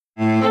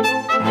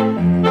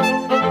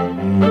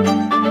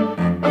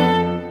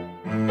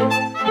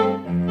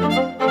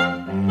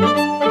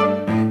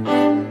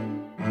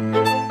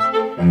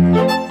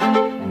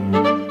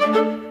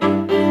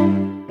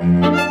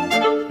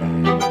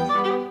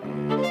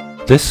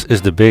This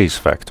is the Bayes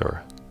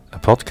Factor, a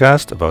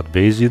podcast about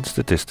Bayesian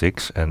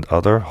statistics and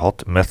other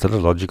hot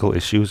methodological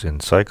issues in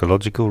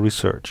psychological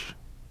research.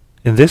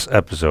 In this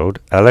episode,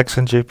 Alex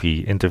and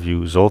JP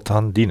interview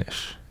Zoltan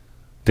Dienes.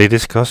 They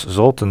discuss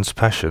Zoltan's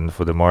passion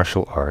for the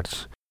martial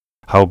arts,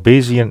 how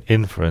Bayesian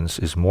inference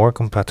is more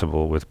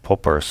compatible with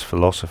Popper's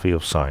philosophy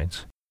of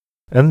science,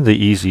 and the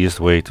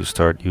easiest way to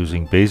start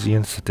using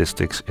Bayesian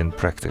statistics in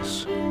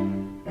practice.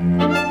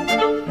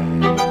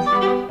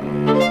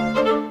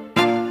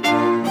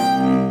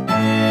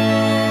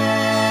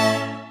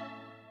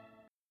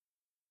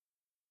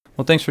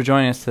 Well, thanks for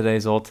joining us today,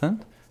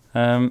 Zoltan.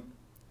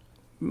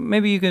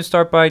 Maybe you can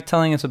start by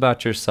telling us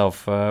about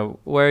yourself.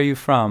 Where are you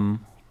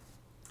from?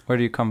 Where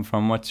do you come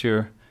from? What's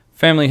your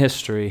family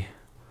history?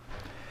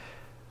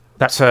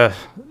 That's a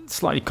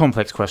slightly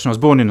complex question. I was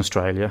born in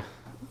Australia,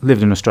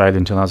 lived in Australia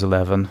until I was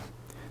 11,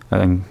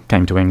 and then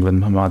came to England.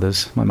 My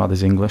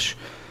mother's English.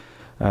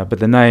 But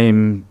the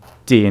name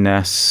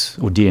Dienes,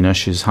 or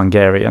Dienes, is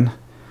Hungarian.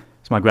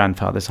 So my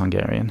grandfather's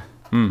Hungarian.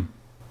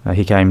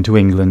 He came to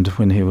England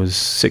when he was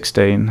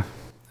 16,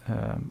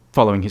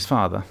 following his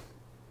father.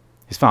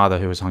 His father,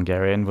 who was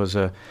Hungarian,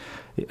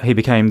 he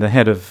became the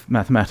head of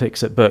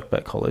mathematics at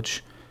Birkbeck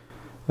College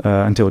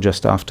until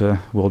just after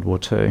World War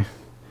II.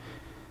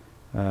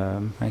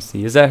 I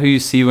see. Is that who you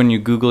see when you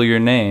Google your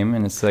name?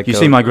 And it's like you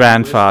see my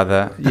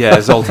grandfather,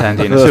 Zoltan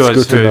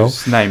Dienes,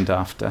 who's named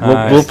after.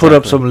 We'll put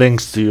up some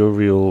links to your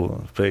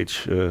real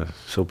page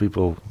so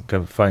people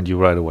can find you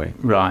right away.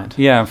 Right.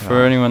 Yeah,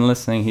 for anyone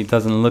listening, he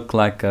doesn't look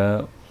like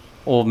a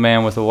old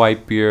man with a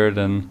white beard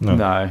and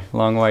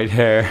long white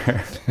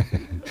hair.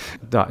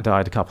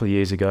 Died a couple of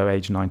years ago,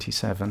 age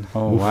 97.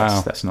 Oh,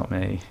 wow. That's not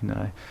me,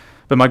 no.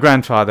 But my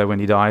grandfather, when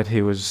he died,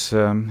 he was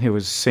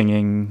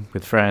singing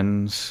with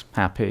friends,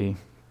 happy,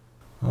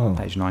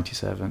 age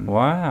 97.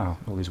 Wow.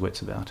 All his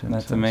wits about him.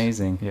 That's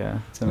amazing. Yeah.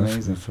 It's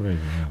amazing. That's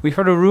amazing, yeah. We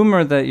heard a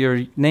rumor that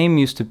your name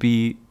used to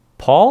be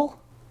Paul.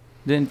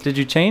 Did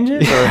you change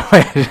it?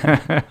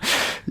 Or?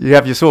 You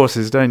have your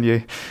sources, don't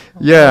you?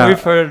 Yeah. We've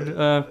heard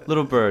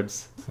little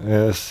birds.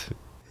 Yes.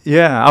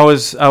 Yeah, I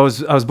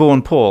was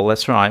born Paul.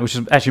 That's right, which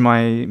is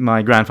actually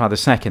my grandfather's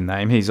second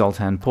name. He's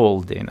Zoltan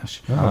Paul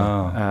Dienes.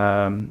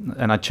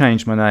 And I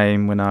changed my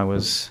name when I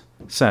was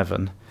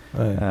 7.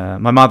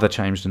 My mother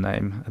changed the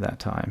name at that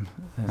time.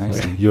 I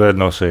see. You had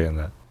no say in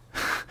that.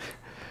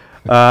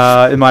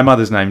 My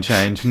mother's name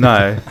changed.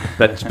 No,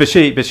 but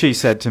she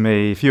said to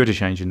me, if you were to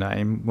change your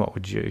name, what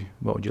would you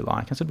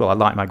like? I said, well, I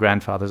like my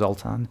grandfather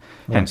Zoltan.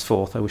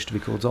 Henceforth, I wish to be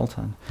called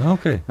Zoltan.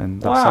 Okay.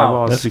 And that's how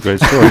I was. That's a great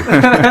story.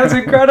 That's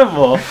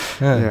incredible.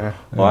 Yeah.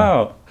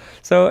 Wow.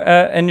 So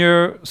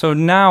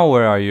now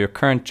where are you? Your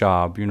current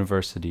job,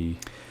 university?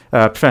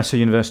 Professor,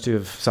 University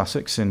of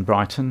Sussex in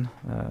Brighton,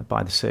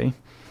 by the sea.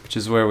 Which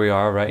is where we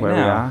are right where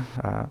now.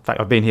 We are. In fact,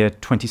 I've been here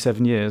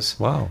 27 years.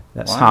 Wow.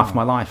 That's half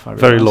my life, I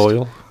realised. Very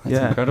loyal.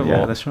 That's incredible.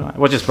 Yeah, that's right.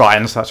 Well, just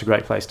Brighton's such a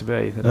great place to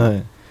be.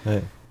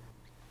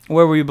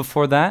 Where were you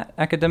before that,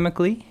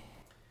 academically?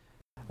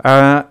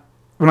 When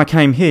I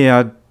came here,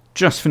 I'd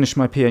just finished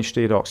my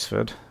PhD at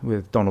Oxford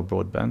with Donald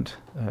Broadbent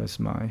as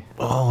my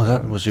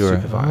that was your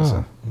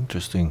supervisor.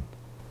 Interesting.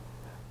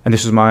 And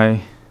this was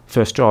my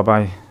first job.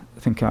 I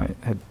think I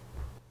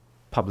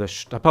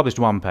published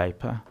one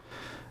paper.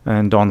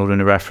 And Donald,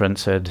 in a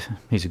reference, said,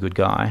 he's a good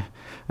guy.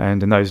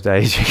 And in those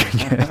days, you could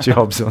get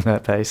jobs on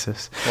that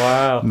basis.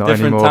 Wow, Not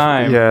different anymore.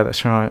 time. Yeah,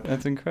 that's right.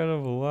 That's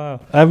incredible, wow.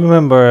 I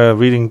remember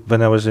reading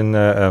when I was in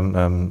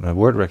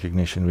word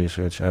recognition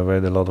research. I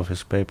read a lot of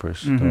his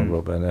papers,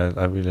 Rob, and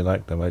I really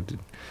liked them. I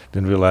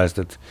didn't realize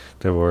that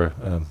there were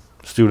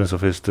students of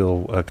his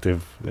still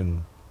active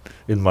in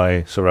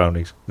my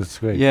surroundings. That's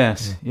great.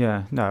 Yes,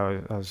 yeah.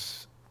 No,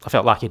 I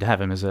felt lucky to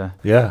have him as a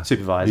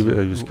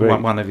supervisor. He was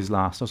great. One of his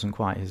last, wasn't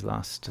quite his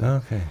last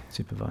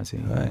supervisor.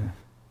 Right. Yeah.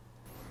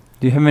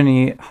 Do you have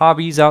any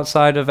hobbies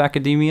outside of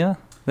academia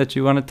that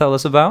you want to tell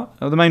us about?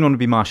 The main one would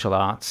be martial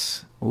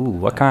arts. Ooh,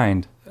 what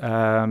kind?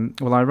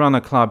 Well, I run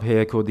a club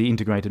here called the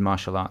Integrated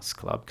Martial Arts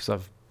Club because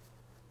I've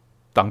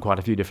done quite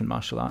a few different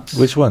martial arts.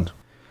 Which one?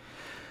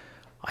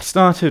 I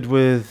started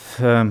with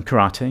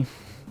karate.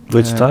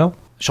 Which style?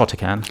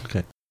 Shotokan.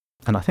 Okay.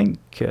 And I think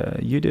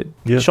you did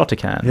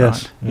Shotokan,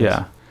 yes, right?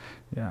 yes.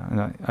 Yeah.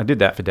 And I did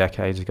that for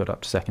decades. I got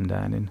up to second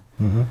dan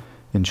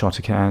in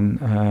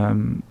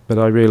Shotokan. But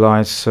I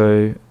realised,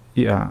 I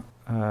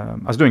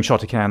was doing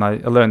Shotokan.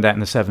 I learned that in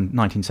the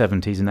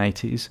 1970s and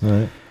 80s.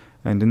 Right.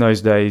 And in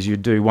those days,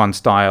 you'd do one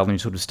style and you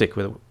sort of stick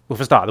with it. Well,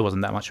 for a start, there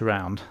wasn't that much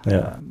around.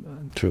 Yeah,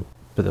 true.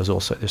 But there was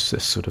also this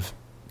sort of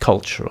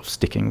culture of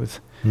sticking with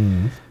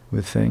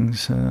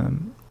things.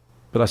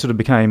 But I sort of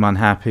became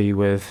unhappy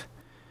with...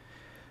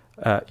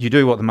 you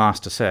do what the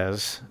master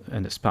says,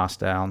 and it's passed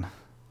down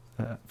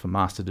from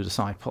master to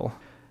disciple.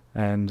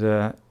 And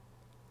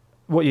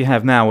what you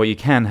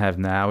can have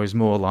now is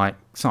more like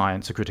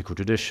science, a critical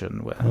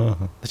tradition, where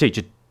the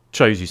teacher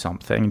shows you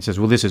something and says,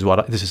 "Well, this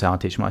is how I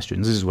teach my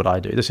students. This is what I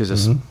do. This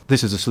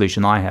is a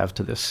solution I have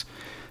to this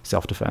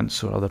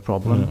self-defense or other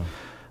problem.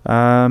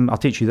 I'll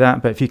teach you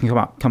that, but if you can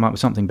come up with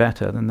something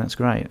better, then that's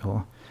great."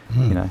 Or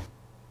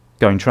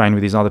go and train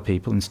with these other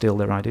people and steal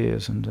their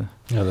ideas. And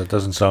Yeah, that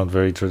doesn't sound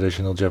very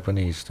traditional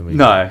Japanese to me.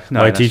 no,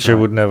 My that's teacher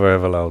right. would never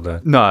have allowed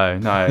that. No,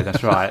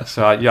 that's right.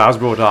 So I was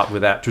brought up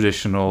with that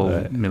traditional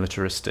Right.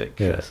 militaristic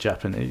Yes.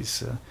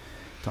 Japanese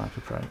type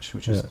approach,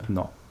 which is Yeah.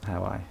 not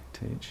how I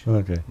teach.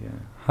 Okay. Yeah.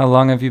 How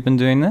long have you been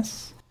doing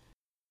this?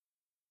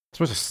 I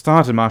suppose I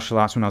started martial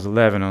arts when I was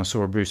 11 and I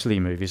saw a Bruce Lee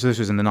movie. So this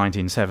was in the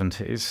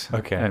 1970s.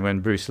 Okay. And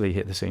when Bruce Lee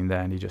hit the scene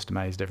then, he just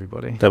amazed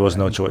everybody. There was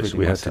no including choice.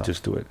 We had to myself.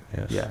 just do it.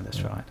 Yes. Yeah,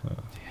 that's right.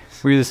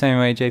 Were you the same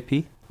way,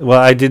 JP? Well,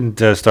 I didn't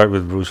start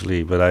with Bruce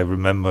Lee, but I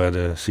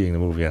remember seeing the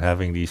movie and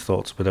having these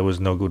thoughts. But there was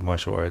no good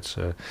martial arts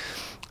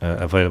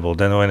available.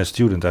 Then, when a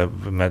student,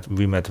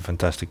 we met a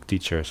fantastic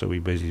teacher. So we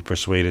basically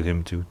persuaded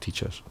him to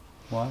teach us.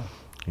 Wow.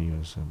 He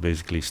was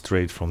basically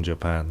straight from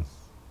Japan,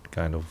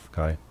 kind of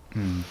guy,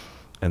 Mm.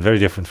 and very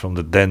different from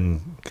the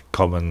then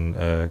common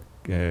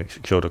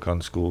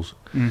Shotokan schools.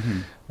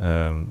 Mhm.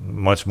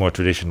 Much more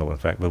traditional, in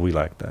fact. But we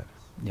liked that.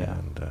 Yeah.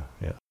 And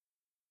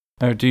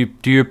yeah.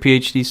 Do your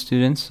PhD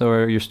students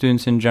or your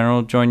students in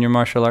general join your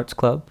martial arts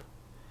club?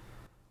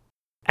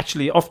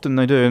 Actually, often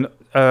they do.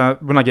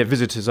 When I get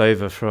visitors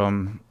over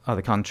from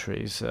other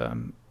countries,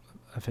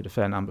 I've had a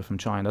fair number from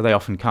China. They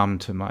often come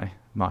to my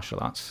martial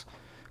arts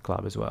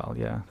club as well.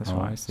 Yeah, that's Oh,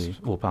 right. I see. It's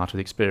all part of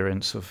the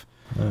experience of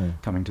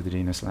coming to the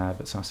Dienes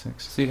lab at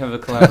Sussex. So you have a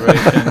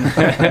collaboration.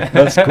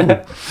 That's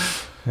cool.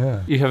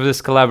 Yeah. You have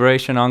this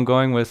collaboration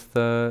ongoing with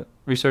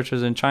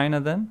researchers in China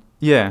then?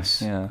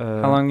 Yes. Yeah.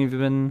 How long have you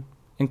been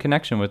in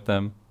connection with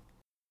them?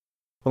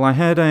 Well, I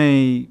had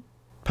a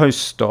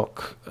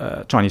postdoc,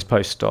 Chinese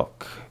postdoc,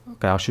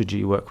 Gao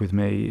Shiji, work with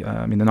me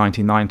in the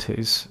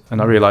 1990s, and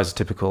I realised a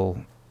typical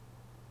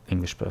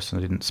English person,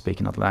 I didn't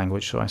speak another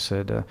language, so I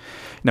said,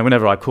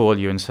 whenever I call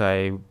you and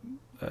say,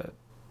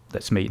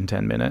 let's meet in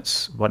 10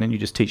 minutes, why don't you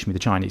just teach me the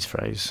Chinese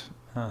phrase,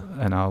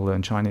 and I'll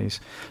learn Chinese.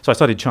 So I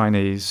studied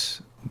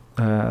Chinese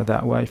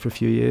that way for a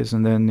few years,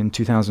 and then in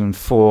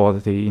 2004,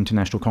 the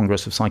International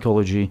Congress of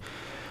Psychology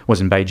was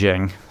in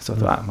Beijing, so I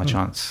thought, my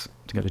chance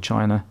to go to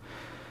China.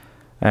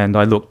 And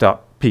I looked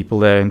up people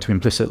there into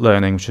implicit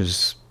learning, which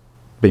has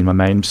been my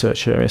main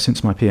research area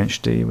since my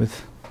PhD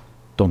with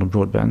Donald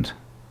Broadbent.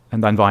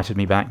 And they invited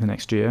me back the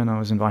next year, and I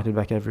was invited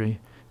back every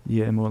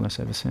year, more or less,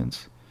 ever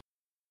since.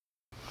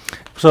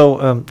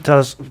 So tell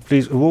us,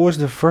 please, what was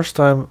the first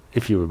time,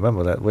 if you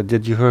remember that, when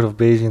did you heard of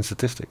Bayesian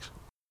statistics?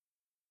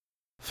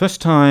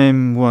 First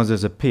time was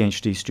as a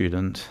PhD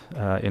student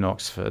in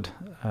Oxford.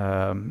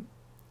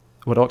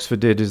 What Oxford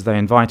did is they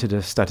invited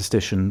a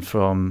statistician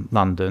from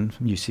London,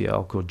 from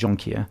UCL, called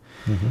Jonquier,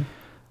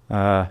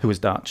 who was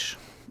Dutch.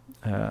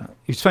 He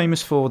was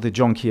famous for the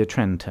Jonquier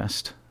trend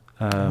test,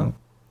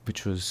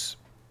 which was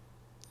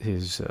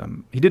his...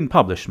 he didn't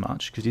publish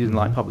much, because he didn't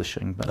like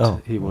publishing,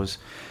 but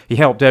he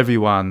helped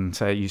everyone,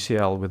 say, at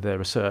UCL, with their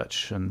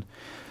research, and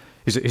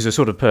he's a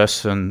sort of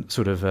person,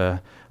 sort of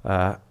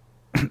a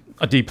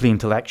deeply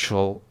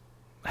intellectual,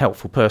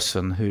 helpful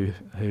person who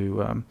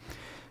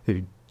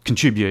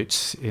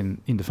contributes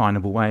in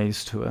indefinable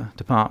ways to a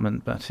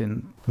department, but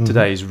in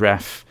today's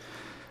ref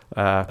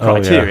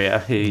criteria,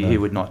 he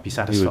would not be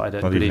satisfied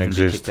and could even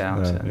be kicked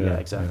out.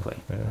 Exactly.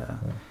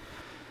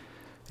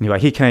 Anyway,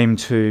 he came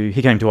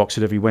to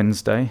Oxford every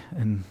Wednesday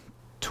and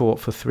taught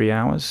for 3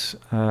 hours,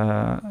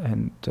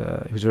 and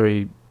he was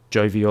very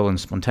jovial and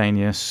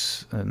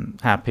spontaneous and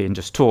happy, and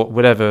just taught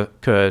whatever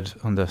occurred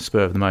on the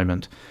spur of the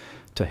moment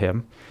to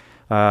him.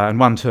 And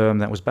one term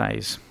that was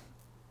Bayes.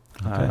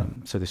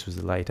 So this was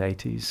the late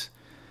 80s.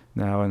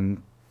 Now,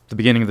 in the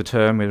beginning of the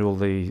term, we had all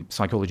the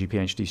psychology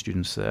PhD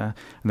students there,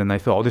 and then they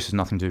thought, oh, this has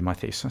nothing to do with my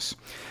thesis.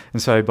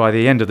 And so by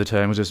the end of the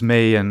term, it was just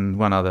me and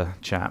one other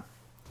chap,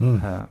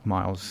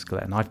 Miles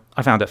Glenn.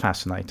 I found it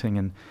fascinating,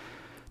 and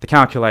the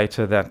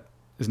calculator that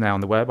is now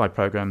on the web, I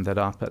programmed that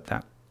up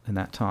in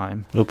that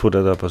time. We'll put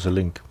that up as a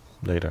link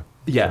later.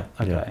 Yeah,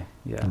 So, okay,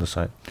 on the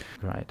site.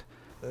 Right.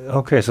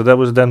 Okay, so that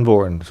was then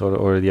born,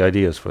 or the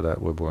ideas for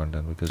that were born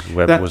then, because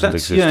web wasn't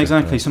existing. Yeah,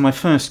 exactly. So my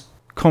first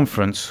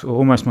conference, or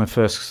almost my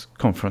first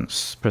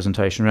conference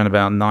presentation, around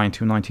about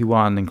 90 or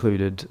 91,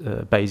 included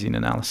Bayesian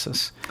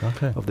analysis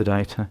of the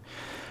data.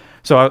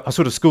 So I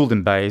sort of schooled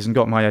in Bayes and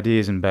got my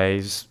ideas in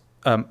Bayes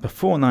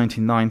before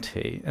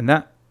 1990, and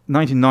that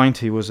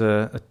 1990 was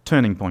a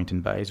turning point in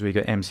Bayes, where you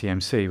got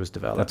MCMC was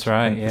developed. That's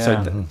right,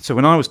 yeah. So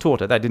when I was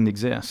taught it, that didn't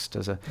exist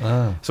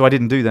so I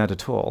didn't do that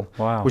at all.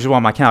 Wow. Which is why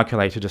my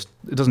calculator it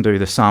doesn't do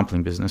the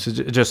sampling business.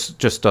 It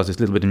just does this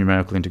little bit of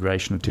numerical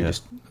integration of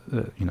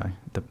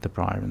the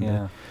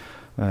prior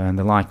and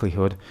the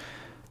likelihood.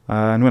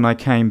 And when I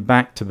came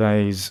back to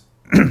Bayes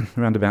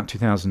around about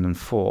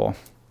 2004,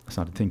 I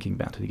started thinking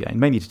about it again,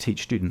 mainly to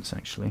teach students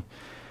actually.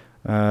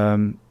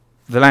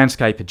 The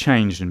landscape had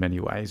changed in many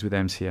ways with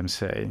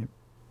MCMC,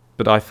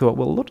 but I thought,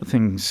 well, a lot of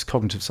things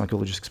cognitive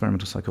psychologists,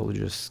 experimental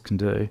psychologists can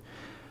do.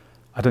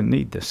 I don't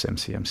need this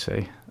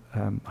MCMC.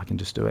 I can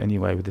just do it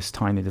anyway with this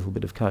tiny little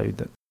bit of code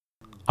that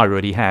I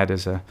already had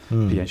as a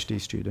PhD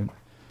student.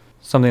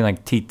 Something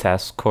like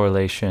t-tests,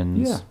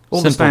 correlations,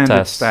 all simple the standard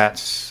tests.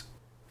 stats,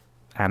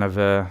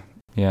 ANOVA,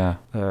 Yeah.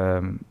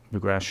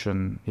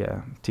 regression,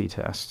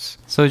 t-tests.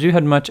 So you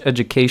had much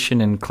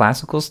education in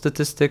classical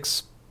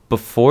statistics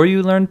before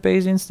you learned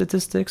Bayesian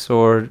statistics,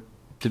 or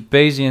did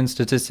Bayesian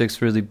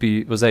statistics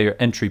really was that your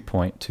entry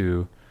point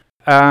to?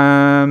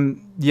 I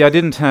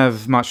didn't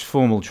have much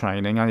formal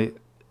training. At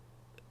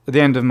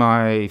the end of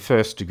my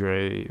first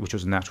degree, which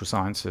was in natural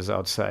sciences, I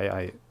would say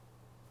I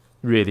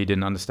really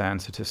didn't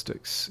understand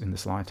statistics in the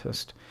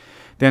slightest.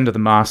 At the end of the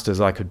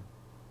masters, I did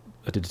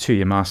a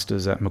 2-year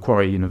masters at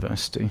Macquarie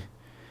University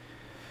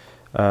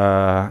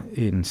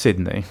in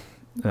Sydney.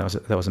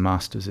 That was a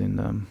masters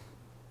in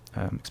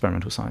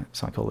experimental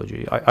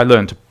psychology. I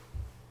learned to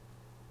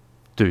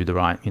do the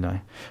right,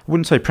 I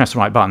wouldn't say press the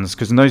right buttons,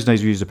 because in those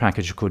days we used a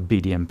package called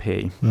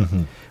BDMP,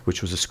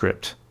 which was a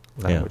script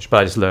language,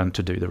 but I just learned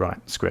to do the right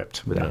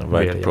script without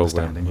really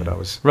understanding what I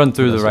was... Run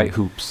through the right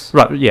hoops.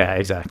 Right, yeah,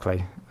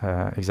 exactly.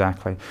 So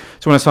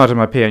when I started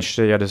my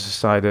PhD, I just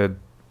decided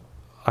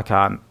I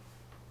can't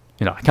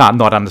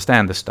not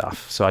understand this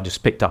stuff. So I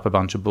just picked up a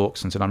bunch of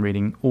books and said, I'm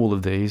reading all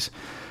of these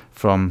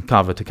from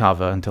cover to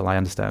cover until I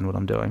understand what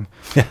I'm doing.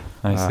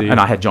 I see. And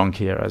I had John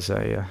Keir as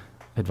a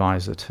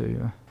advisor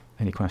to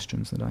any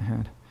questions that I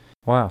had.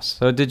 Wow.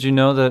 So did you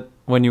know that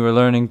when you were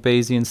learning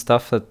Bayesian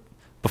stuff, that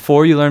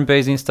before you learned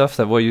Bayesian stuff,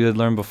 that what you had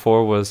learned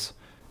before was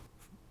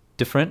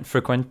different,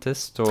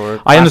 frequentist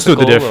or I understood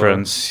the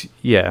difference,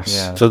 yes.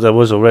 Yeah. So there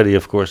was already,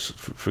 of course,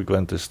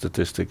 frequentist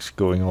statistics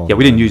going on. Yeah,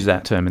 we didn't use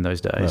that term in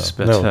those days.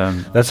 No,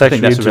 but that's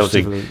actually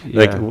interesting.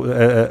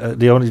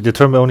 The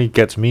term only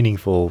gets meaning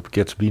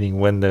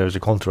when there's a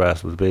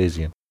contrast with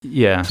Bayesian.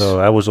 Yes. So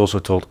I was also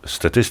taught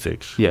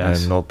statistics,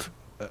 yes, and not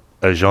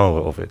a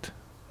genre of it.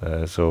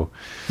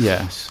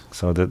 Yes.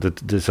 So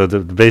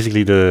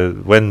basically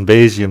when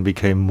Bayesian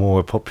became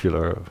more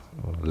popular,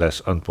 or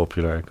less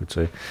unpopular, I could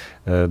say,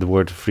 the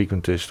word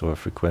frequentist or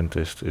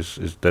frequentist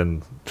is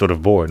then sort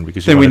of born,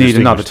 because then we need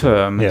another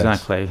term,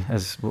 exactly,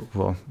 as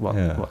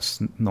what's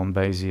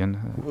non-Bayesian.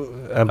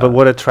 But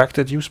what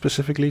attracted you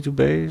specifically to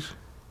Bayes?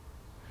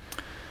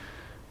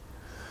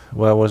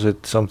 Well, was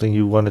it something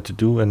you wanted to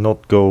do and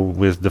not go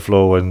with the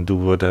flow and do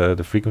what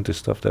the frequentist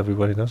stuff that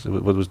everybody does?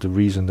 What was the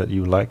reason that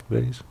you liked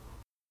Bayes?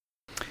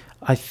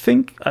 I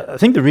think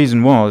the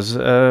reason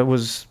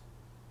was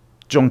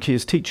John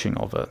Keir's teaching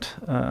of it,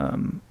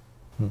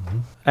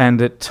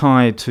 and it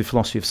tied to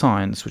philosophy of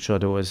science, which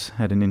I'd always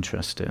had an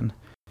interest in.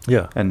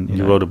 Yeah, and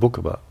you wrote a book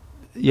about.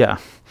 Yeah,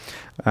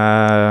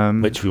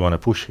 which we want to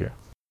push here.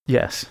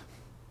 Yes,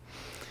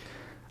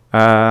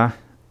 and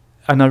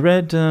I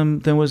read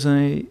there was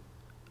a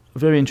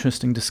very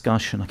interesting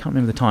discussion. I can't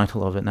remember the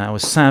title of it now. It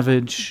was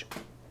Savage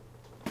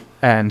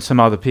and some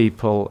other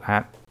people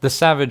at the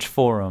Savage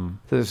Forum.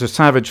 There's a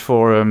Savage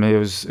Forum. It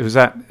was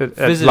at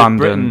London.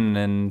 Britain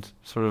and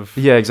sort of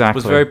exactly.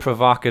 Was very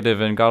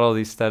provocative and got all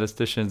these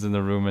statisticians in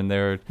the room and they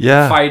were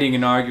fighting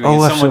and arguing.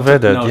 Oh, and someone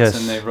took notes yes.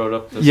 and they wrote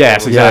up this.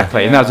 Yes,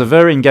 exactly. And that was a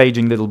very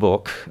engaging little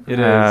book. It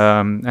is.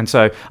 And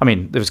so, I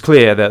mean, it was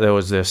clear that there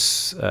was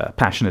this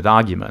passionate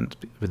argument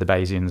with the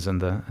Bayesians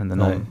and the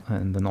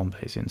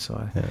non-Bayesians. So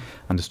I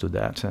understood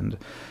that. And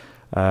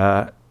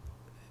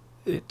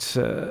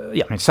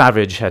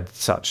Savage had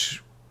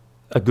such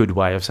a good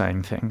way of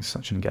saying things,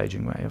 such an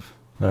engaging way of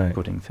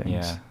putting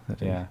things.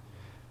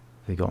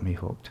 They got me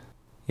hooked.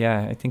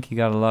 Yeah, I think he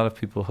got a lot of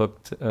people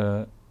hooked.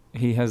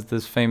 He has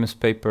this famous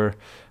paper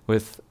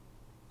with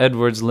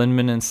Edwards,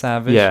 Lindman, and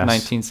Savage,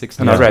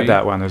 1963. And I read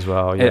that one as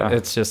well. Yeah,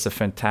 it's just a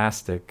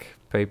fantastic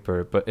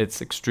paper, but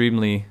it's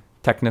extremely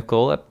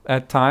technical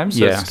at times,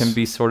 so it can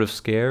be sort of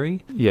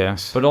scary.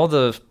 Yes, but all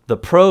the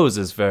prose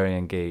is very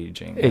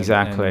engaging.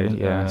 Exactly.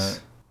 And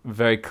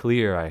very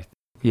clear.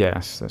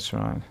 Yes, that's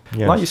right.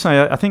 Yes. Like you say,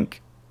 I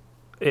think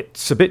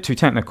it's a bit too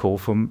technical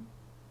for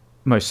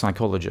most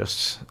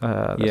psychologists.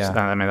 I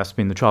mean, that's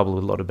been the trouble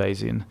with a lot of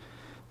Bayesian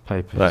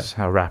papers,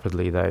 how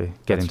rapidly they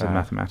get into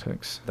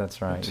mathematics.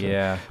 That's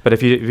right, But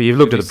if you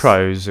looked at the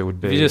prose, it would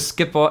be... If you just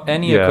skip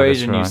any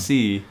equation you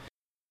see,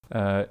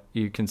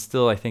 you can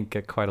still, I think,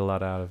 get quite a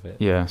lot out of it.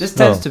 Yes. This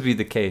tends to be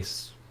the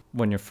case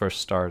when you're first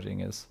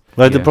starting.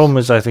 The problem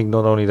is, I think,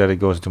 not only that it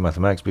goes into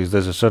mathematics, because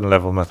there's a certain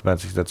level of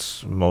mathematics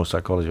that's most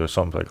psychologists or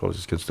some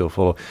psychologists can still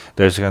follow.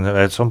 There's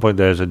at some point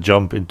there's a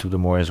jump into the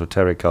more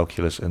esoteric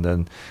calculus, and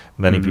then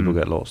many people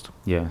get lost.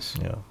 Yes.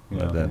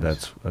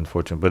 That's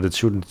unfortunate, but it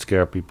shouldn't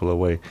scare people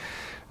away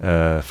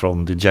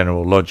from the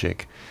general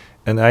logic.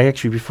 And I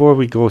actually, before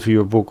we go to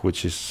your book,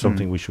 which is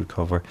something we should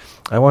cover,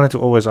 I wanted to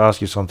always ask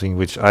you something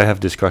which I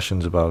have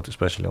discussions about,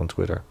 especially on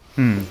Twitter,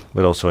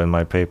 but also in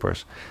my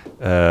papers.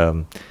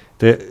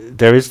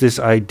 There is this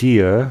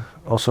idea,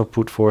 also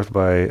put forth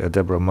by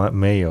Deborah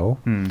Mayo,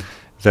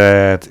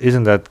 that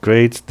isn't that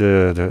great,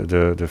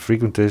 the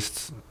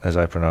frequentist, as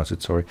I pronounce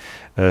it,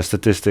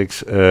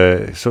 statistics,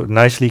 so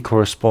nicely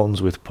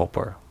corresponds with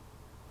Popper.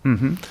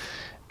 Mm-hmm.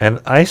 And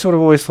I sort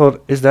of always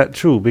thought, is that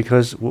true?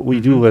 Because what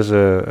we do as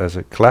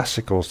a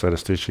classical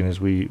statistician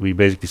is we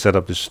basically set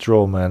up this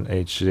straw man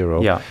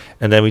H0,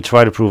 and then we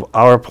try to prove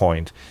our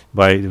point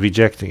by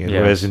rejecting it.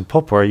 Yes. Whereas in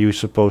Popper, you're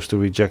supposed to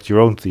reject your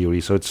own theory.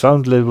 So it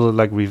sounds a little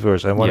like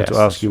reverse. I wanted to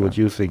ask you what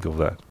you think of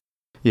that.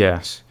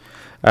 Yes.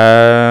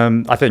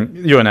 I think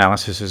your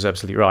analysis is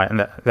absolutely right,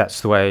 and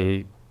that's the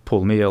way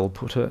Paul Meehl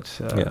put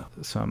it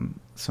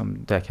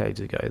some decades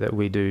ago, that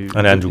we do...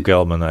 And Andrew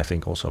Gelman, I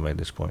think, also made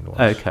this point once.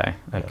 Okay.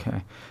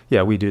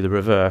 Yeah, we do the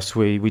reverse.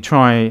 We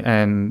try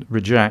and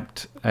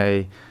reject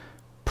a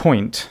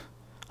point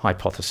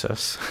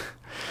hypothesis,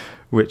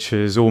 which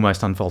is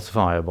almost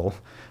unfalsifiable,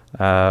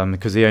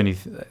 because the only...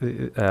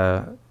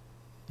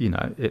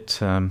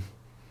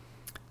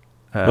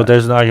 but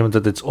there's an argument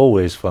that it's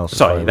always falsifiable.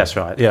 Sorry, that's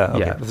right. Yeah,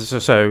 okay. Yeah.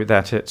 So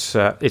that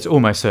it's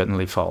almost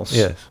certainly false.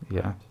 Yes.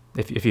 Yeah.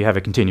 If you have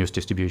a continuous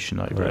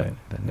distribution over it,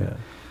 then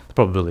the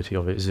probability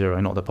of it is zero.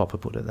 Not that Popper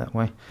put it that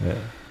way. Yeah.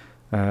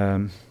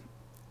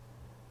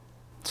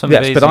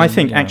 Yes, but I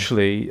think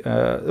actually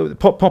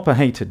Popper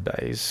hated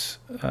Bayes,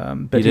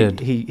 but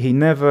he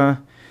never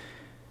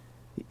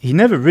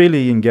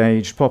really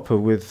engaged Popper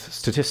with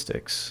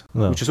statistics,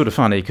 which is sort of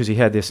funny because he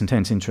had this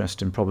intense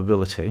interest in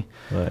probability.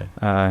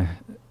 Right.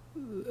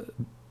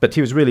 But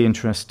he was really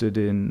interested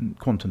in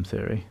quantum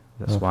theory.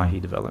 That's why he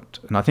developed.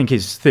 And I think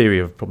his theory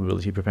of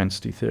probability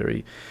propensity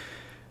theory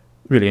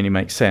really only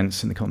makes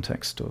sense in the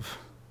context of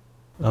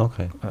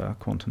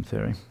quantum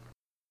theory,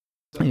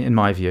 in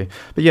my view.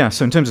 But yeah,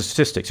 so in terms of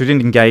statistics, we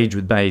didn't engage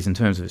with Bayes in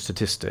terms of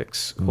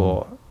statistics,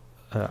 or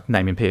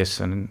naming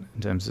Pearson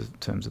in terms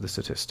of the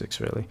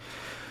statistics, really.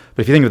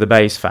 But if you think of the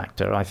Bayes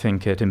factor, I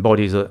think it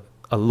embodies a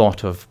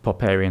lot of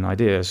Popperian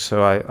ideas.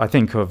 So I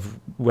think of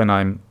when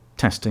I'm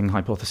testing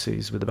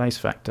hypotheses with the Bayes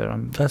factor,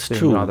 that's being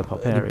true. Rather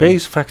Popperian. The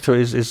Bayes factor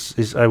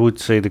is I would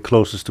say the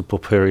closest to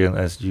Popperian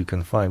as you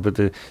can find. But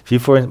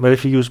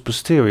if you use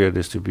posterior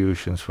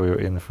distributions for your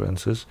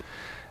inferences,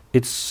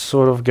 it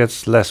sort of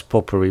gets less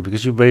poppery,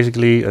 because you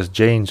basically, as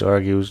Jaynes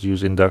argues,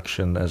 use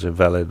induction as a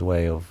valid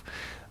way of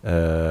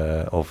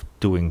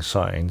doing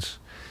science,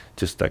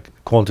 just like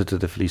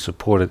quantitatively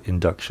supported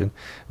induction.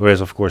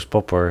 Whereas, of course,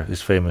 Popper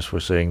is famous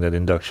for saying that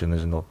induction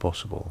is not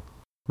possible.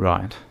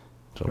 Right.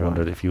 So I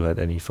wondered if you had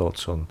any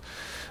thoughts on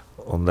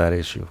that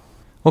issue.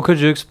 Well, could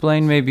you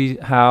explain maybe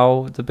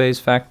how the Bayes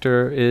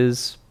factor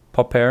is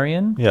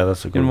Popperian? Yeah,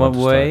 that's a good one. one. In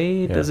what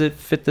way does it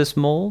fit this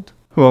mold?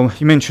 Well,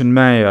 you mentioned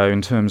Mayo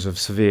in terms of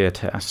severe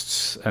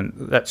tests, and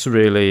that's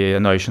really a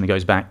notion that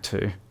goes back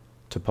to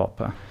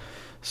Popper.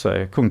 So,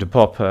 according to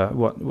Popper,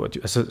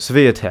 a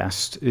severe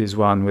test is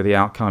one where the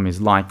outcome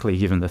is likely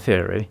given the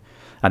theory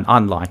and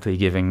unlikely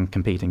given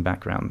competing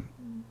background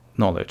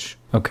knowledge.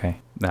 Okay.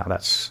 Now,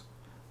 that's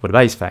what a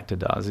Bayes factor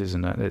does,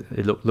 isn't it?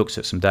 It looks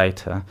at some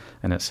data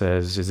and it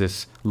says, is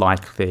this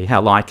likely?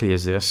 How likely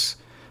is this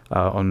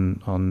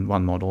on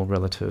one model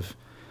relative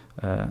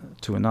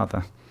to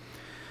another?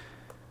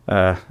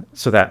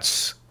 So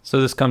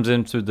this comes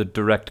into the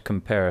direct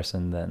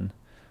comparison then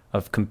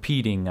of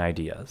competing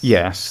ideas.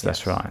 Yes,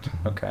 that's right.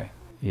 Okay.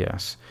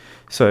 Yes.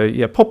 So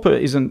yeah, Popper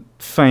isn't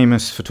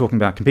famous for talking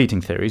about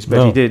competing theories,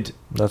 but he did.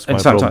 That's and my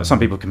sometimes problem. some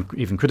people can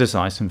even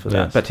criticize him for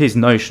that. But his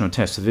notion of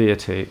test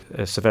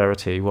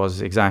severity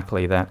was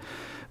exactly that: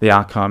 the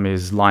outcome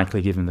is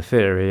likely given the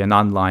theory and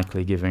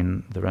unlikely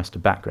given the rest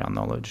of background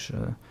knowledge,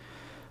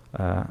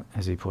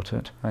 as he put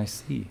it. I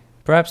see.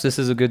 Perhaps this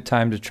is a good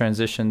time to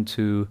transition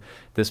to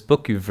this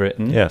book you've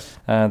written. Yes.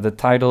 The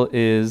title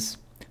is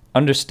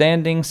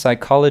Understanding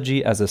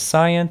Psychology as a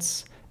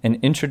Science: An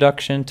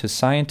Introduction to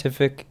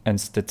Scientific and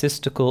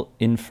Statistical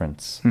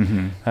Inference.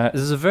 Mm-hmm.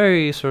 This is a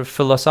very sort of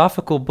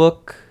philosophical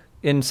book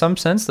in some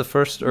sense, the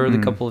first early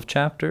couple of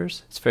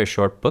chapters. It's a very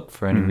short book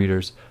for any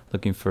readers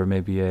looking for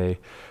maybe a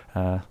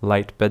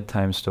light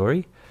bedtime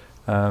story.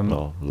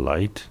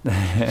 Light.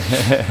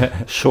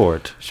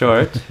 Short.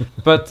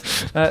 But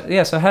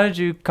so how did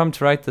you come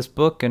to write this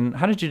book, and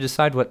how did you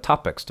decide what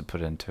topics to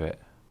put into it?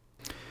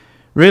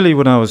 Really,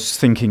 what I was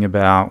thinking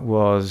about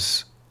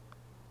was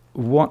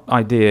what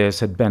ideas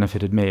had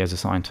benefited me as a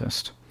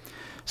scientist.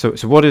 So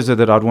what is it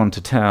that I'd want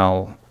to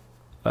tell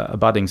a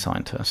budding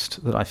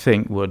scientist that I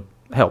think would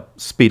help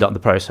speed up the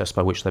process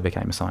by which they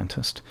became a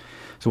scientist?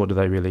 So what do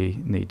they really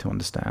need to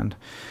understand?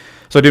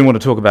 So I didn't want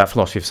to talk about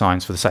philosophy of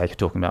science for the sake of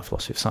talking about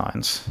philosophy of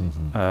science.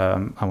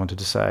 Mm-hmm. I wanted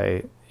to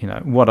say,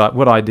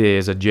 what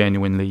ideas are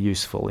genuinely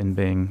useful in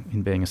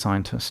being a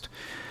scientist.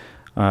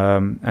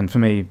 And for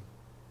me,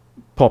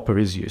 Popper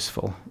is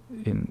useful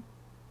in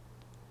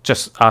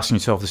just asking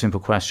yourself the simple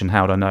question,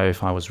 how would I know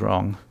if I was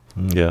wrong?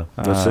 Yeah,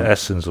 that's the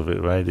essence of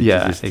it, right?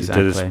 Exactly. That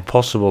it's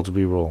possible to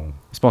be wrong.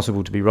 It's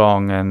possible to be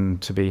wrong,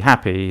 and to be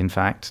happy, in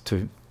fact,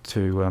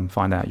 to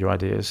find out your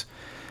ideas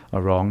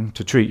are wrong,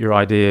 to treat your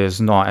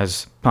ideas not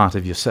as part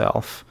of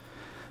yourself,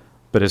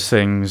 but as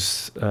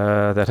things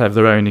that have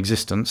their own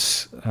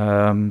existence,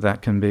 that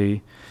can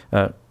be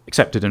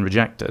accepted and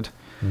rejected.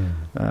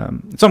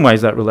 In some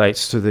ways that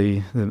relates to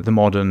the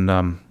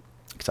modern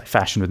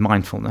fashion with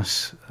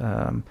mindfulness,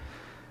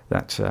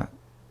 that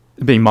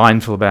being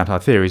mindful about our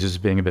theories is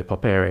being a bit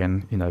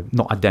Popperian,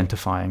 not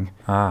identifying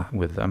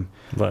with them,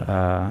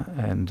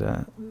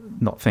 and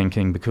not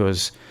thinking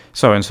because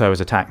so-and-so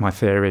has attacked my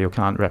theory or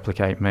can't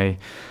replicate me,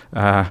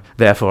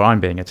 therefore I'm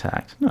being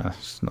attacked. No,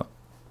 it's not.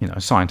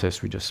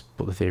 scientists, we just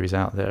put the theories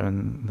out there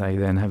and they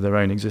then have their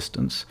own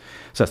existence.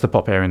 So that's the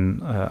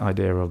Popperian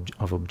idea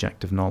of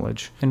objective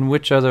knowledge. And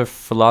which other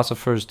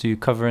philosophers do you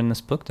cover in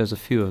this book? There's a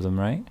few of them,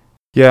 right?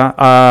 Yeah,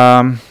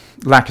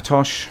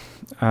 Lakatos.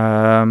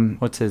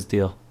 What's his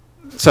deal?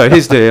 So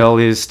his deal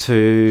is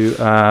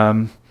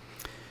to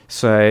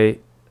say,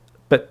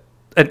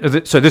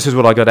 so this is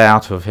what I got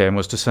out of him,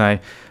 was to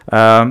say,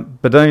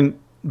 but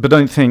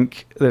don't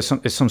think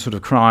it's some sort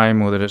of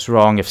crime or that it's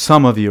wrong if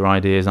some of your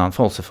ideas aren't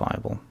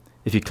falsifiable.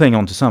 If you cling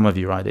on to some of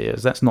your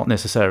ideas, that's not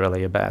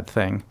necessarily a bad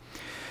thing.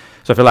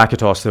 So for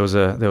Lakatos,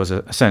 there was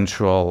a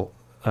central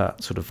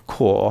sort of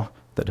core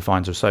that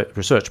defines a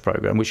research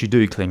program, which you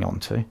do cling on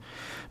to,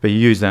 but you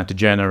use that to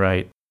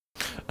generate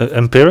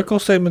empirical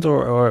statement,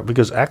 or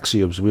because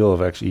axioms, we all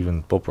have actually,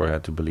 even Popper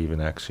had to believe in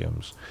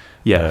axioms.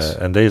 Yes.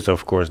 And these are,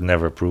 of course,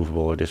 never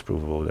provable or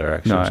disprovable. They're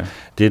axioms. No.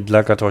 Did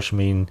Lakatos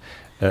mean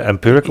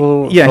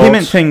empirical Yeah, thoughts? he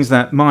meant things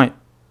that might,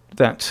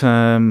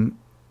 so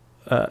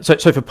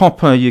for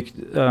Popper,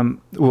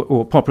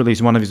 or Popper, at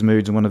least one of his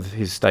moods and one of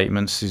his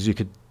statements, is you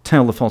could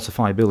tell the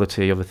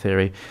falsifiability of a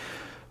theory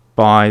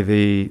by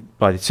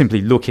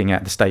simply looking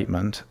at the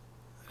statement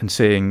and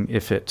seeing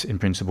if it, in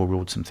principle,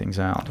 ruled some things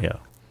out. Yeah.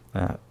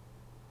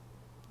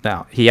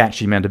 Now, he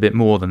actually meant a bit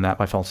more than that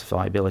by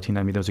falsifiability,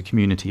 namely there was a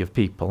community of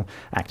people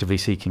actively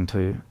seeking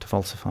to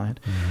falsify it.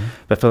 Mm-hmm.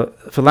 But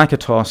for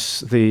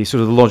Lakatos, the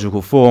sort of the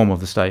logical form of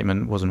the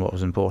statement wasn't what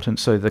was important,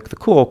 so the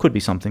core could be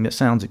something that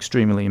sounds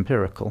extremely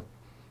empirical,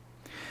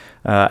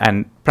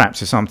 and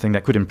perhaps is something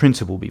that could in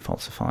principle be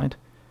falsified,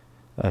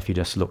 if you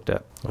just looked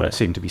at what it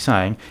seemed to be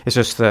saying. It's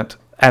just that,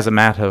 as a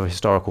matter of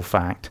historical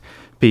fact,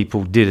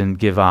 people didn't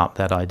give up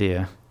that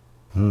idea.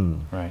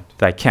 Right.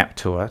 They kept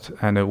to it,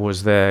 and it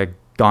was their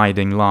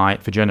guiding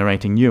light for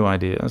generating new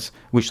ideas,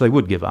 which they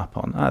would give up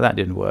on. That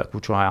didn't work.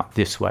 We'll try out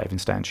this way of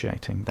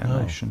instantiating that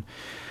notion.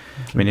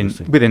 I mean,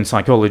 within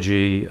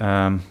psychology,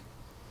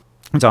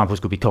 examples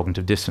could be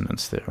cognitive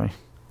dissonance theory.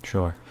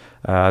 Sure.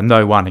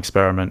 No one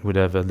experiment would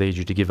ever lead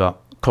you to give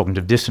up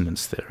cognitive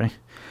dissonance theory.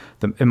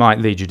 It might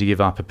lead you to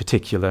give up a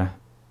particular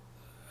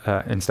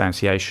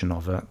instantiation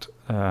of it,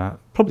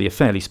 probably a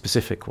fairly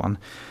specific one.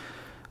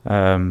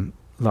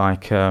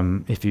 Like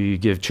if you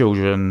give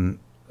children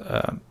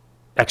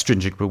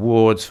extrinsic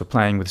rewards for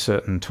playing with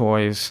certain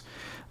toys,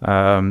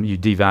 you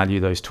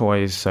devalue those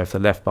toys, so if they're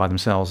left by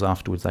themselves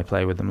afterwards, they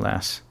play with them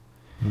less.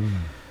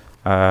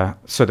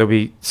 So there'll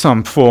be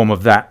some form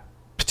of that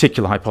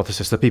particular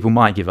hypothesis that people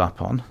might give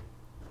up on,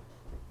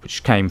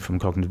 which came from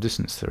cognitive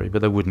dissonance theory,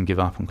 but they wouldn't give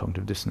up on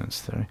cognitive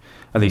dissonance theory,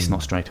 at least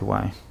not straight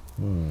away.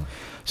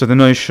 So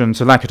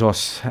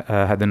Lakatos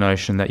had the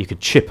notion that you could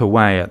chip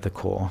away at the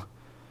core.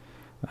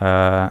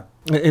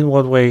 In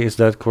what way is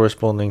that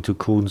corresponding to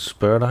Kuhn's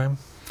paradigm?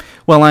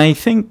 Well, I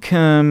think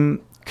Kuhn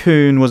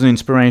was an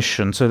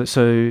inspiration to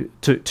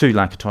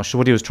Lakatos. So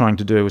what he was trying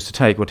to do was to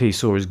take what he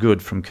saw as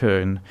good from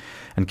Kuhn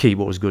and keep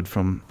what was good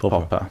from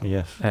Popper.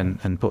 Yes.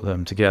 And put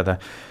them together,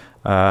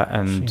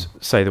 and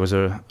say there was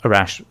a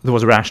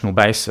rational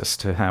basis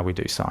to how we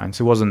do science.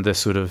 It wasn't this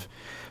sort of,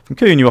 from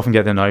Kuhn you often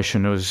get the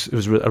notion it was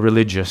a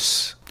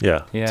religious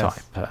type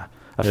affair.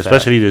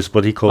 Especially this,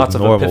 what he called Lots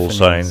of normal epiphanies.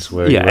 science,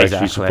 where you're exactly.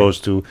 actually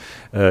supposed to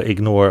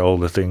ignore all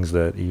the things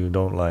that you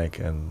don't like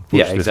and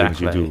push the things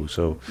you do.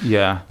 So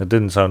it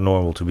didn't sound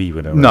normal to me.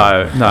 No,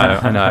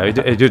 I know.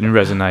 It didn't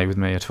resonate with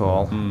me at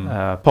all.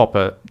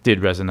 Popper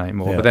did resonate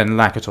more, but then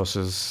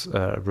Lakatos's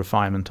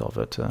refinement of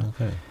it,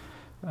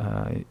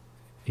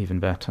 even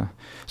better.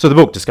 So the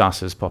book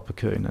discusses Popper,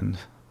 Kuhn, and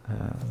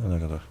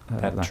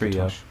that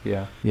trio.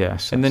 Yeah.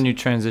 Yes. And then you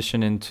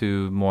transition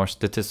into more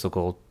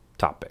statistical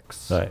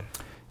topics. Right.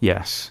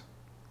 Yes.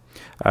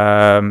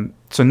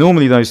 So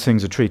normally those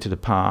things are treated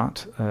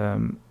apart.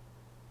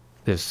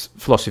 There's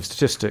philosophy of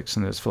statistics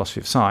and there's philosophy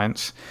of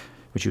science,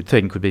 which you would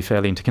think would be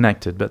fairly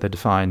interconnected, but they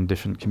define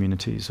different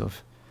communities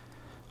of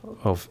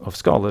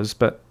scholars.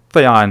 But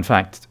they are, in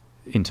fact,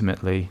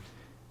 intimately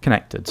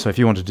connected. So if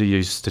you wanted to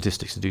use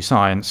statistics to do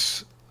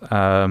science,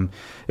 it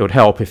would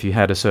help if you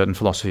had a certain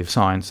philosophy of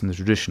science in the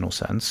traditional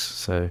sense.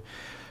 So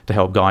to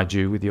help guide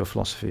you with your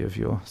philosophy of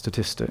your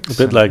statistics.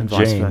 A bit like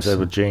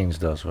Edward James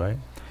does, right?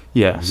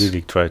 Yes.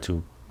 Really try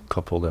to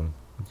couple them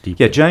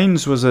deeply. Yeah,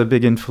 James was a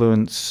big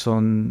influence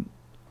on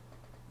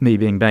me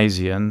being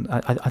Bayesian.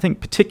 I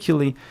think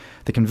particularly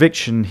the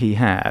conviction he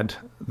had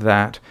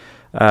that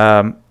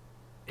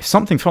if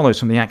something follows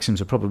from the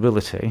axioms of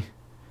probability,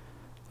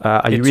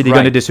 are you really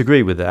going to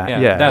disagree with that?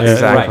 Yeah, that's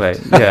exactly.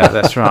 Right. Yeah,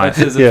 that's right. That's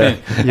his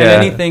opinion. And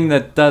anything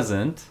that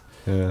doesn't,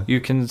 you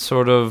can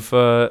sort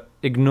of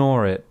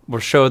ignore it or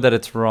show that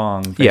it's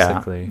wrong,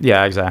 basically.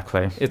 Yeah,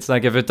 exactly. It's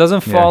like if it doesn't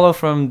follow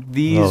from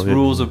these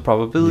rules of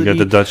probability, you got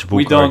the Dutch book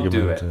we don't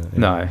argument, do it.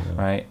 No.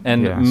 Right?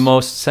 And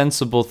most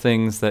sensible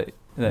things that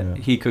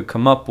he could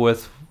come up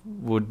with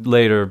would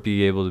later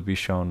be able to be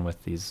shown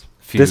with these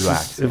few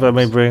axioms. If I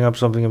may bring up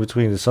something in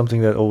between, it's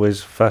something that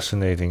always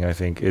fascinating, I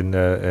think,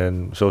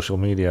 in social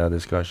media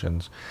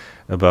discussions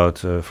about,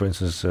 for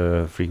instance,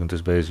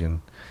 frequentist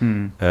Bayesian,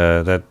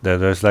 That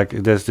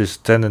there's this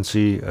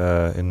tendency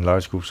in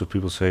large groups of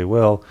people say,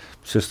 well,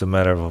 it's just a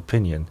matter of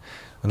opinion.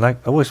 And I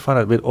always find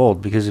it a bit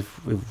odd, because if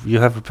you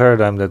have a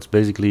paradigm that's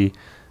basically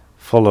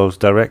follows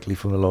directly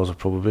from the laws of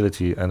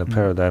probability and a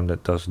paradigm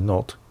that does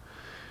not,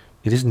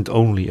 it isn't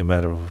only a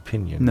matter of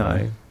opinion. No,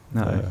 right?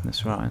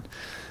 that's right.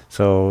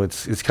 So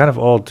it's kind of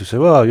odd to say,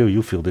 well,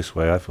 you feel this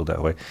way, I feel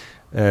that way,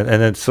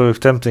 and it's sort of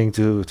tempting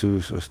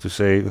to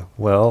say,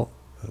 well,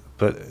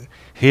 but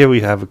here we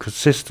have a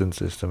consistent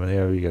system, and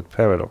here we get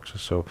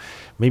paradoxes. So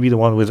maybe the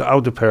one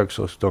without the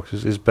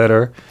paradoxes is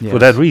better for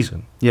that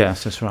reason.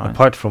 Yes, that's right.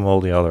 Apart from all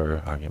the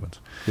other arguments.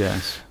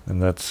 Yes,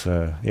 and that's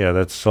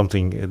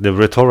something. The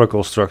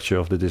rhetorical structure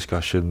of the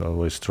discussion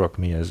always struck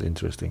me as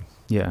interesting.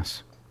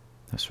 Yes,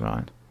 that's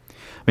right.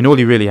 I mean, all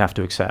you really have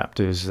to accept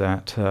is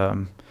that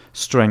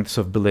strengths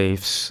of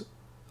beliefs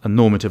are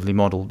normatively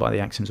modelled by the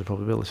axioms of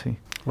probability.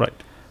 Right.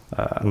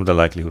 The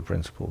likelihood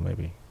principle,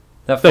 maybe.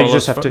 That So you follows,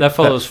 just have to- that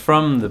follows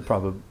from the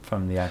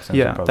axioms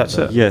Yeah, of probability. that's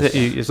it.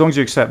 Yes. As long as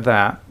you accept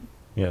that,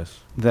 Yes.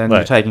 then Right.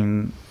 you're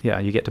taking,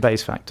 you get to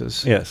Bayes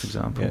factors, Yes. for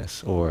example.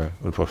 Yes. Or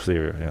the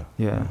posterior. Yeah.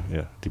 Yeah.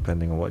 Yeah.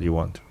 Depending on what you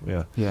want.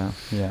 Yeah. Yeah.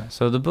 Yeah.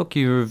 So the book,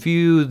 you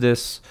review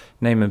this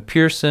Neyman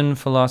Pearson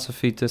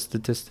philosophy to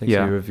statistics.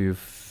 Yeah. You review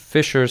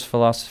Fisher's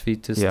philosophy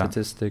to Yeah.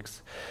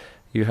 statistics.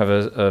 You have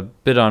a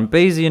bit on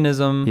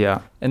Bayesianism. Yeah.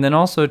 And then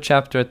also a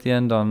chapter at the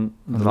end on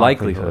the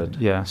likelihood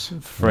Yes.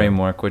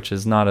 framework, which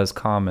is not as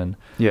common.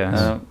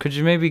 Yes. Could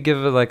you maybe give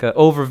an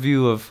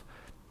overview of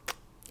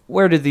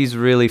where do these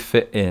really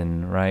fit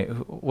in, right?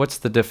 What's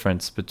the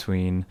difference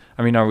between,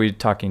 are we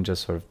talking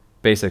just sort of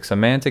basic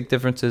semantic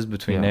differences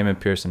between Neyman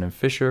Pearson and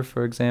Fisher,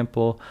 for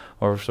example,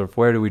 or sort of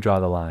where do we draw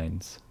the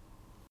lines?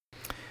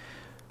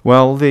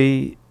 Well,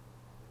 the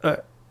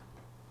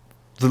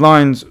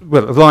lines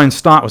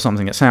start with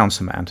something that sounds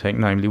semantic,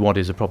 namely what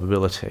is a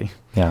probability,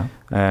 Yeah.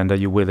 and are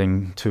you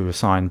willing to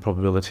assign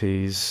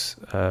probabilities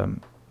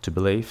to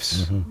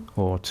beliefs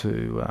or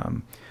to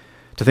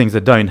things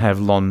that don't have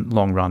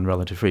long run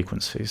relative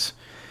frequencies.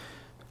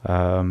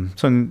 So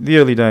in the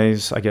early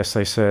days, I guess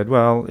they said,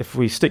 well, if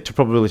we stick to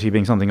probability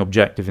being something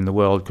objective in the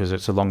world because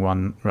it's a long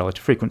run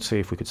relative frequency,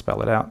 if we could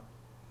spell it out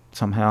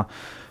somehow,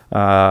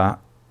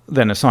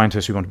 then as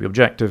scientists we want to be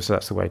objective, so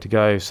that's the way to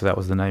go. So that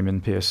was the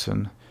Neyman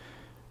Pearson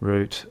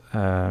route.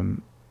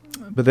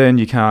 But then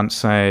you can't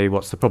say,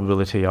 what's the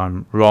probability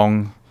I'm wrong,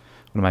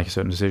 I'm going to make a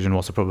certain decision,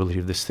 what's the probability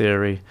of this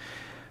theory.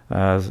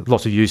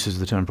 Lots of uses of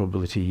the term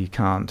probability you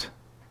can't,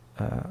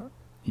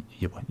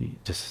 you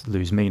just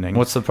lose meaning.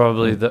 What's the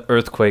probability the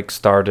earthquake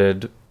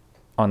started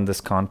on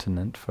this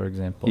continent, for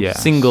example?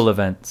 Yes. Single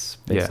events,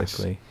 Yes.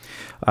 basically.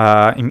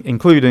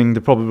 Including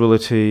the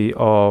probability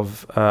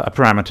of a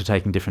parameter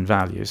taking different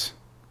values.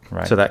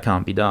 Right. So that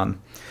can't be done.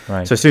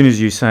 Right. So as soon as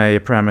you say a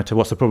parameter,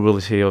 what's the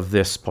probability of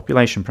this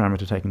population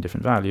parameter taking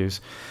different values,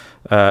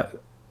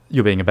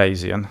 you're being a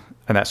Bayesian.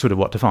 And that's sort of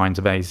what defines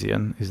a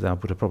Bayesian, is they'll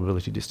put a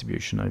probability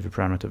distribution over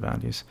parameter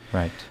values.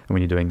 Right. And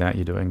when you're doing that,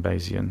 you're doing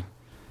Bayesian.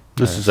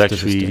 This is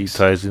actually statistics.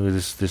 ties in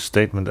with this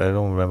statement. I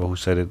don't remember who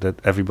said it,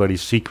 that everybody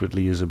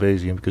secretly is a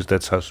Bayesian, because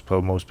that's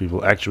how most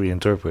people actually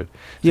interpret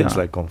things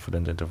like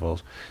confidence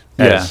intervals.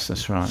 Yes,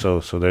 that's right. So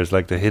there's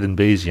like the hidden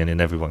Bayesian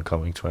in everyone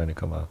trying to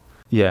come out.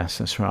 Yes,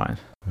 that's right.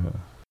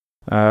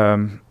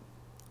 Yeah.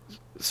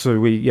 So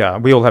we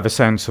all have a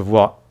sense of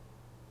what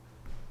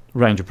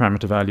range of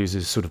parameter values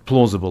is sort of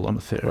plausible on a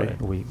theory.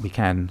 Right. We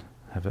can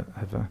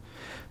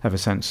have a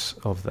sense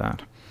of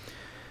that.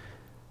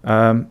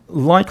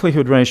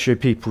 Likelihood ratio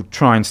people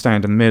try and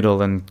stand in the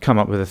middle and come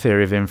up with a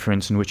theory of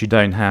inference in which you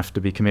don't have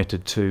to be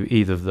committed to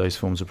either of those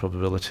forms of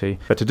probability.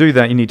 But to do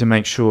that, you need to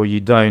make sure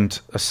you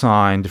don't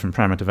assign different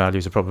parameter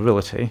values of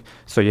probability.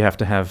 So you have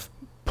to have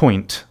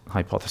point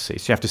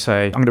hypotheses. You have to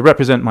say, I'm going to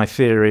represent my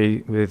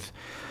theory with,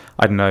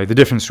 I don't know, the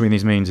difference between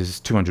these means is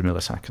 200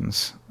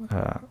 milliseconds.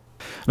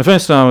 At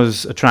first I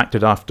was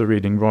attracted after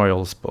reading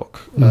Royal's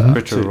book.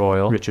 Richard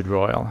Royal. Richard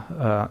Royal.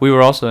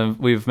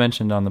 We've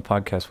mentioned on the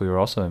podcast, we were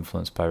also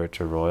influenced by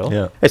Richard Royal.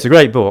 Yeah. It's a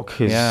great book.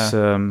 It's,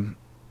 a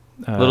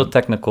little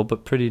technical,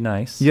 but pretty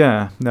nice.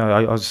 Yeah, no,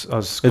 I was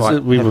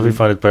quite... We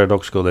find it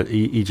paradoxical that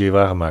E.J.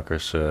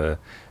 Wagemakers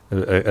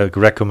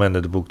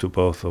recommended the book to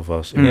both of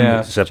us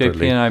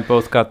separately. JP and I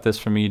both got this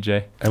from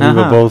EJ. And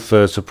we were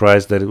both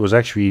surprised that it was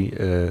actually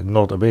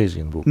not a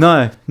Bayesian book.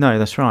 No,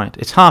 that's right.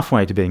 It's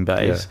halfway to being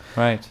Bayes.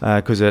 Yeah.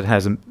 Right. Because it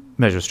has a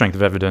measure of strength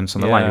of evidence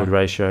on the likelihood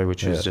ratio,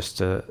 which is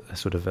just a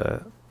sort of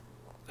a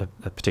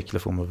particular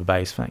form of a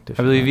Bayes factor.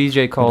 I believe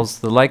EJ calls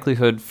the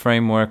likelihood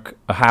framework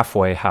a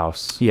halfway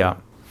house. Yeah.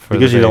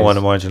 Because you don't want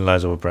to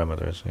marginalize over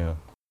parameters. Yeah.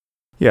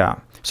 Yeah.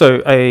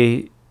 So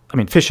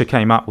Fisher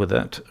came up with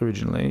it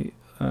originally.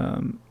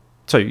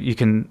 So you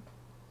can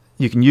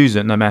use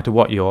it no matter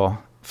what your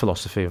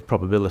philosophy of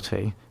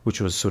probability, which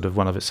was sort of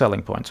one of its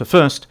selling points. So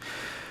first,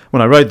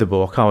 when I wrote the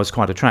book, I was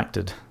quite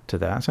attracted to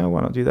that. So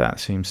why not do that? It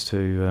seems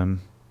to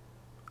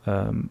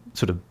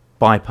sort of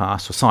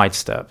bypass or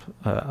sidestep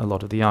a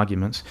lot of the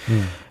arguments.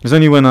 It was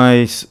only when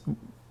I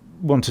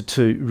wanted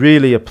to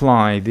really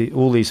apply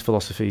all these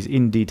philosophies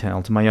in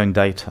detail to my own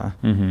data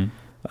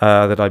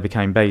that I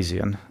became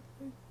Bayesian,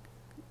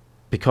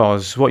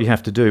 because what you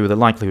have to do with a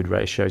likelihood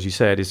ratio, as you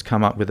said, is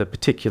come up with a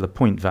particular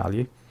point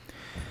value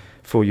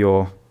for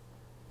your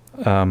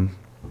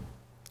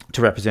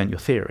to represent your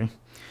theory.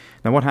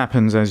 Now, what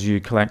happens as you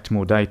collect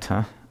more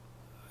data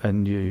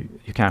and you're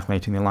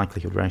calculating the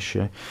likelihood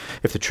ratio?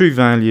 If the true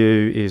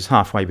value is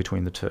halfway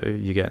between the two,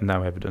 you get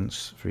no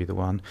evidence for either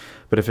one.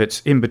 But if it's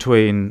in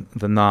between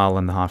the null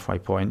and the halfway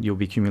point, you'll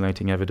be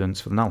accumulating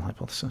evidence for the null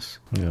hypothesis.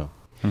 Yeah.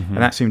 Mm-hmm. And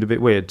that seemed a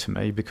bit weird to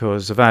me,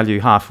 because a value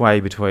halfway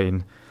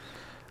between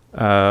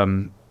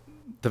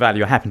the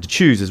value I happen to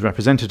choose as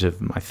representative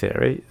of my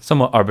theory,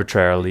 Somewhat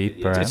arbitrarily,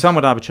 perhaps. it's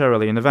somewhat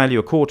arbitrarily, and a value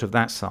a quarter of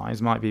that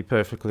size might be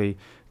perfectly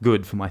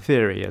good for my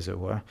theory, as it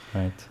were.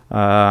 Right.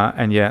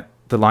 And yet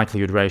the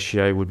likelihood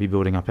ratio would be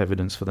building up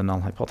evidence for the null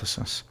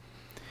hypothesis.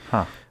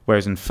 Huh.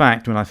 Whereas in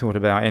fact, when I thought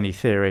about any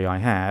theory I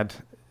had,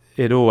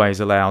 it always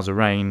allows a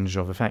range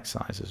of effect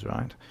sizes,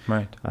 right?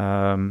 Right.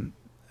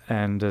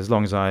 And as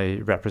long as I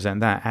represent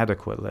that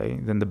adequately,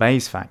 then the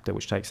Bayes factor,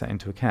 which takes that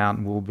into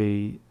account, will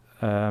be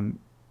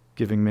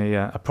giving me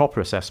a proper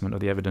assessment of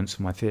the evidence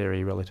for my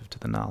theory relative to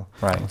the null.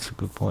 Right. That's a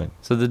good point.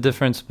 So the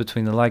difference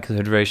between the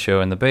likelihood ratio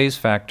and the Bayes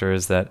factor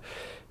is that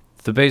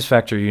the Bayes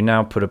factor, you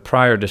now put a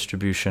prior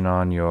distribution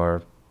on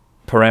your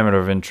parameter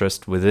of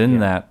interest within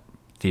that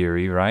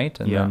theory, right?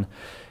 And then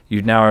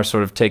you now are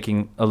sort of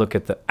taking a look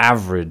at the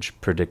average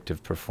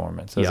predictive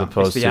performance as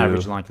opposed it's the to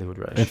average likelihood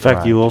ratio. In fact,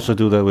 Right. you also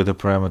do that with the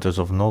parameters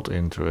of not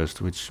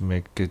interest, which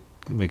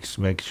makes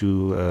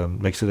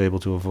it able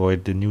to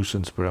avoid the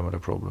nuisance parameter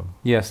problem.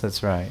 Yes,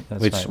 that's right.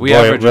 That's Which right. We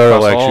average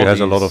Burrell across actually all has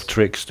a lot these. of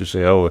tricks to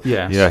say, oh,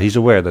 Yes. yeah, he's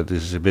aware that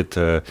this is a bit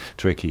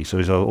tricky. So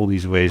there's all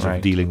these ways Right.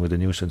 of dealing with the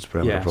nuisance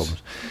parameter Yes.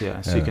 problems.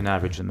 Yeah, so Yeah. you can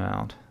average them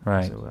out.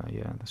 Right. So,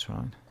 yeah, that's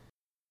right.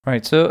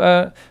 Right.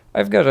 So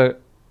I've got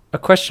a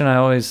question I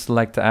always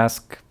like to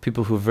ask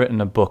people who've written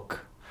a book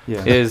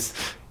Yeah. is,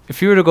 if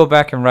you were to go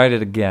back and write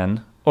it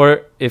again,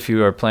 or if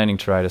you are planning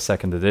to write a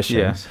second edition,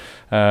 Yes.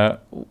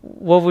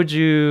 what would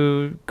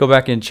you go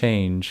back and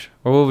change?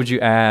 Or what would you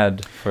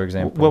add, for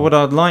example? Well, what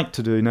I'd like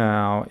to do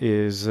now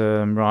is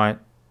write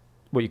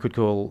what you could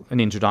call an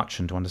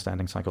introduction to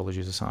understanding psychology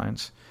as a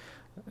science,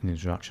 an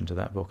introduction to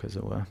that book, as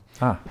it were,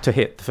 to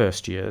hit the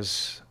first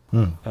years.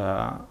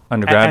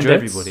 Undergraduates? And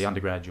everybody,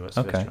 undergraduates,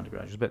 Okay. first year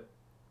undergraduates,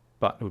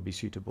 but it would be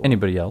suitable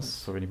Anybody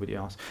else? for anybody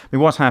else. I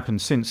mean, what's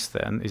happened since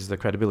then is the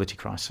credibility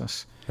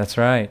crisis. That's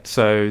right.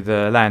 So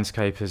the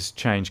landscape has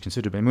changed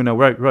considerably. And when I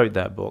wrote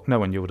that book, no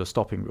one knew what a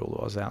stopping rule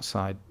was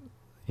outside,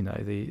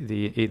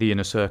 the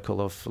inner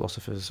circle of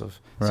philosophers of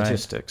Right.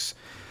 statistics.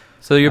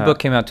 So your book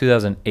came out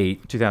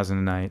 2008,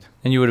 2008,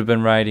 and you would have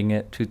been writing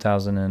it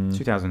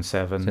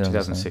 2007.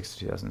 2006 to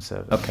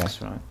 2007. Okay. That's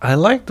right. I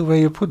like the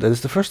way you put that. It's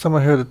the first time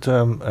I heard the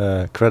term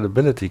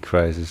credibility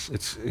crisis.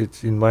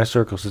 It's in my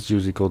circles. It's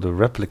usually called the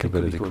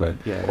replicability crisis.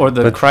 Yeah. Or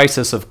the But-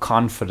 crisis of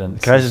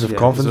confidence. Crisis of Yeah,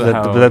 confidence. is That,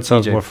 how but that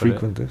sounds TJ more put it.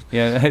 frequent.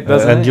 Yeah, it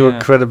doesn't And it? your Yeah.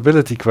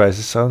 credibility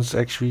crisis sounds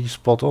actually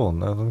spot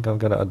on. I think I'm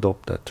going to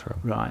adopt that term.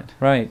 Right.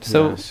 Right.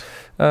 So Yes.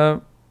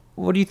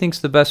 what do you think is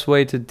the best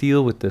way to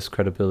deal with this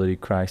credibility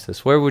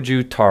crisis? Where would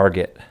you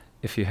target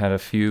if you had a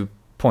few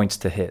points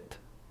to hit?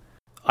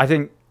 I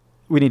think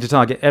we need to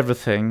target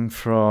everything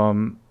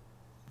from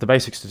the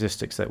basic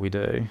statistics that we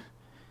do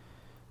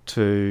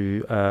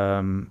to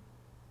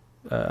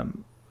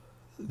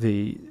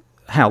the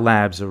how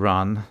labs are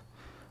run,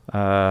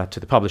 to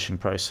the publishing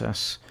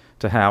process,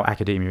 to how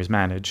academia is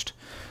managed.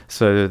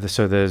 So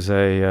there's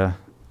a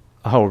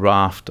whole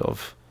raft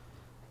of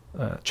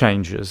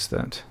changes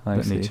that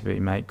I see. need to be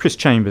made. Chris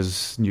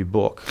Chambers' new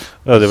book.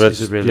 Oh, the is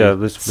rest, a really- yeah,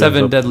 this brings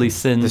Seven up- Deadly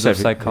Sins This of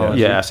every-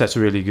 Psychology. Yes, that's a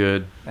really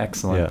good,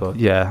 Excellent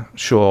Yeah. book.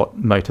 short,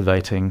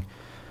 motivating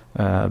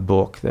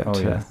book that Oh,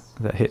 yes.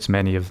 that hits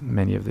many of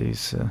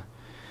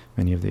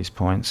these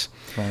points.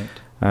 Right.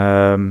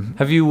 Um,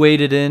 Have you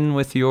waded in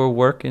with your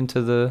work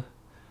into the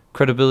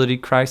credibility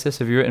crisis?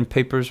 Have you written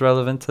papers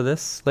relevant to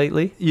this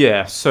lately?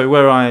 yeah. So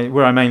where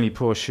I mainly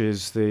push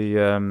is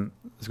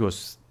of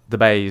course, the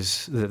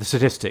Bayes, the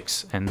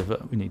statistics end of it.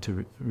 We need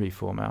to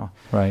reform our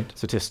Right.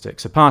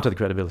 statistics. A part of the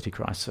credibility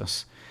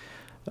crisis.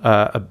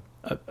 A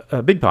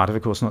big part of it,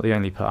 of course, not the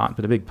only part,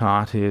 but a big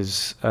part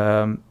is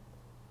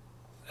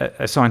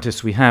as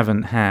scientists, we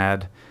haven't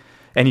had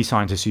any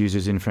scientist who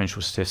uses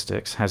inferential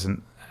statistics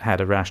hasn't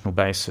had a rational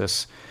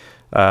basis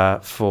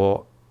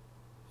for.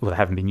 Well, they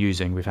haven't been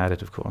using. We've had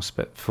it, of course,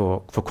 but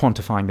for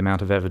quantifying the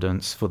amount of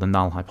evidence for the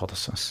null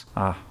hypothesis.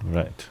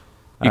 Right.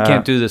 You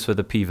can't do this with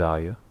a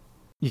p-value.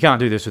 You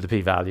can't do this with a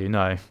p-value,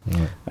 no.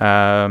 No.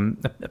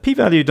 A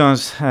p-value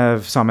does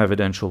have some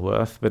evidential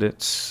worth, but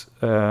it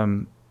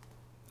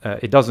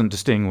doesn't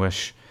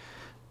distinguish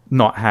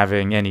not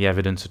having any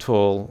evidence at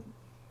all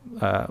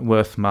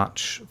worth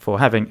much for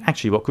having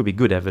actually what could be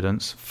good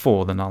evidence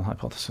for the null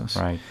hypothesis.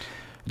 Right.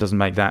 It doesn't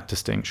make that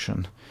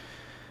distinction.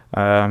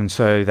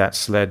 So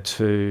that's led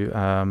to...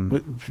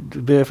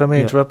 But if I may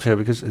yeah. interrupt here,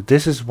 because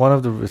this is one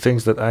of the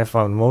things that I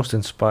found most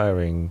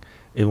inspiring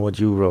in what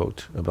you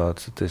wrote about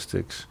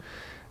statistics,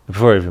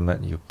 before I even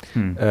met you,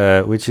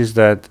 which is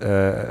that,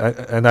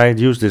 and I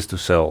use this to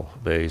sell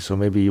Bayes, so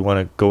maybe you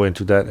want to go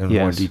into that in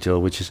more Yes.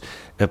 detail, which is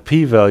a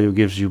p-value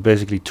gives you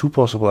basically two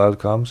possible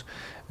outcomes,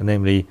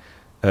 namely,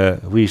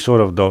 we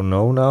sort of don't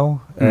know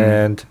now,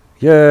 and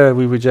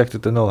we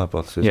rejected the null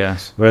hypothesis.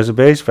 Yes. Whereas a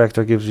Bayes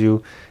factor gives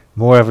you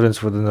more evidence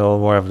for the null,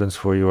 more evidence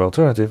for your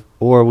alternative,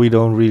 or we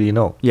don't really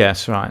know.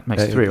 Yes, right.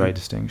 Makes a Uh, three-way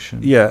distinction.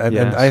 Yeah, and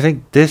Yes. I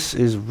think this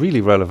is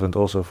really relevant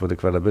also for the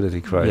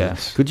credibility crisis.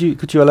 Yes. Could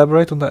you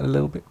elaborate on that a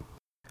little bit?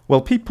 Well,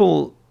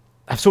 people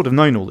have sort of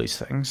known all these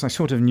things. They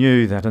sort of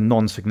knew that a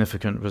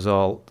non-significant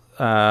result,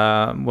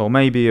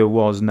 maybe there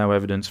was no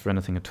evidence for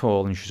anything at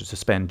all, and you should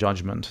suspend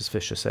judgment, as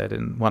Fisher said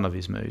in one of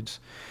his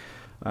moods.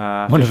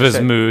 One of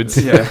his moods.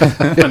 Yeah,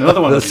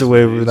 another one. That's of the his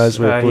way, moods. nice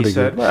way of He putting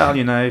said, it. well,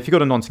 if you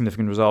got a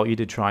non-significant result, you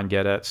did try and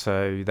get it,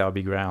 so that would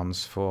be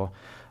grounds for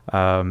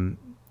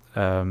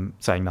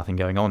saying nothing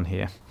going on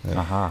here.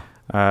 Aha.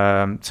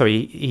 So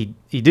he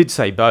did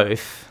say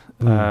both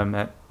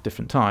at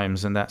different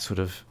times, and that sort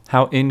of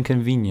How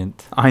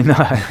inconvenient. I know.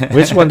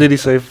 Which one did he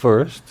say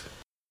first?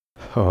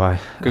 Oh,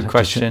 Good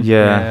question.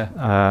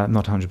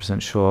 Not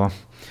 100% sure.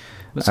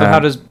 So how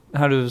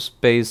does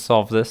Bayes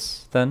solve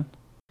this then?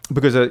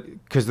 Because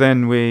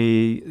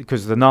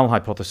the null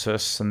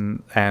hypothesis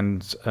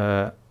and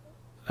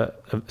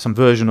some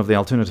version of the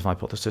alternative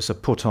hypothesis are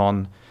put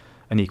on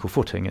an equal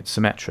footing. It's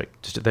symmetric.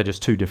 They're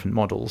just two different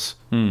models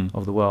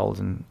of the world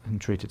and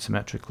treated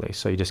symmetrically.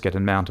 So you just get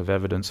an amount of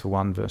evidence for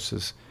one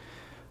versus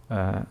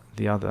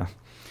the other.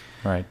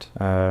 Right.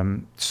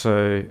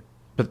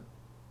 But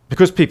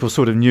because people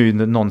sort of knew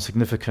that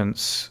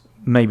non-significance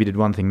maybe did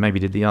one thing, maybe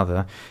did the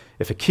other,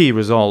 if a key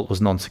result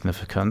was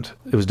non-significant,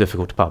 it was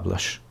difficult to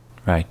publish.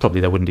 Right.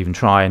 Probably they wouldn't even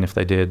try, and if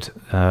they did,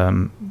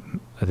 the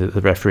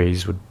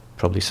referees would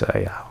probably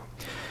say,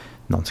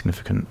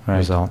 non-significant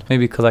result.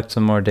 Maybe collect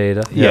some more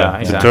data. Yeah, To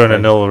exactly. turn a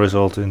null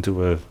result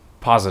into a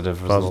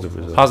Positive result. Positive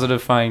result.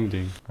 Positive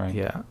finding. Right.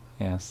 Yeah.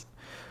 Yes.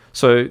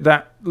 So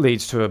that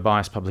leads to a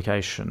biased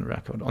publication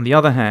record. On the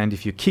other hand,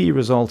 if your key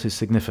result is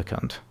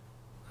significant,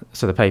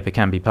 so the paper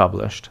can be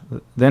published,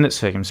 then it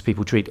seems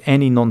people treat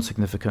any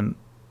non-significant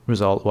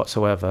result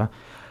whatsoever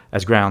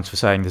as grounds for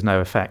saying there's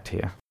no effect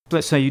here.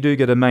 Let's say you do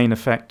get a main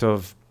effect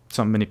of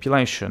some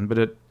manipulation, but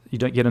you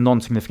don't get a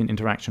non-significant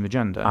interaction with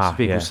gender. So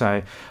people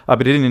say,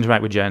 but it didn't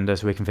interact with gender,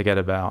 so we can forget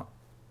about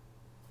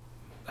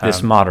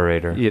This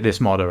moderator. Yeah,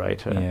 this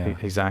moderator, Yeah.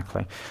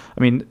 exactly.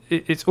 I mean,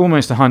 it's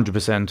almost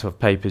 100% of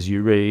papers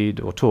you read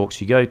or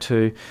talks you go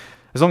to.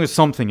 As long as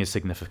something is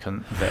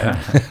significant there.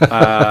 you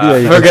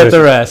can Forget say-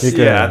 the rest. you can-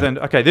 Yeah, then,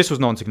 okay, this was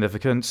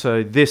non-significant,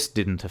 so this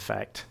didn't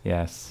affect.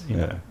 Yes. You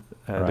know,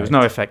 there was Right.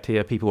 no effect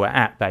here. People were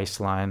at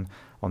baseline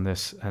on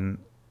this and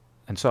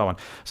so on.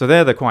 So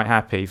they're quite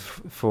happy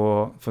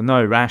for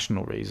no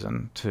rational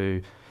reason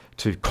to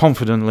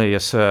confidently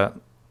assert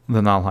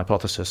the null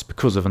hypothesis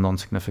because of a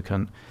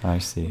non-significant I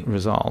see.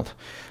 result.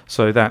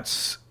 So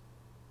that's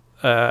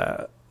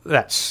I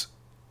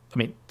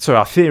mean, so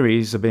our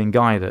theories are being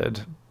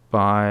guided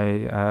by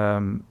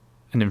an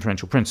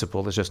inferential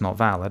principle that's just not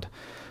valid,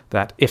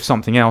 that if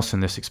something else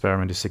in this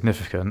experiment is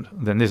significant,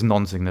 then this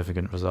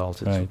non-significant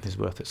result is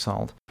worth its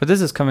salt. But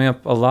this is coming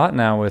up a lot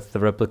now with the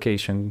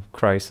replication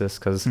crisis,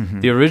 because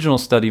Mhm. the original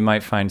study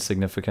might find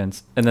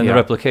significance, and then the Yeah.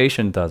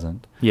 replication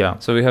doesn't. Yeah,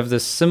 So we have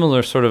this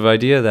similar sort of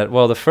idea that,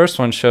 well, the first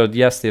one showed,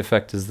 yes, the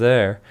effect is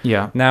there.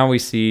 yeah, Now we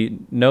see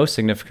no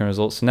significant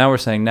results. So now we're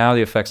saying now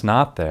the effect's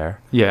not there,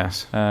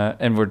 yes,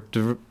 and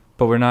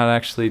but we're not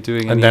actually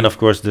doing And any. then, of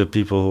course, the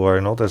people who are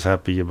not as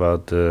happy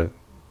about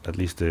at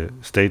least the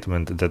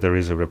statement that there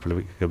is a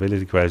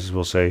replicability crisis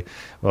will say,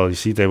 well, you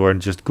see, they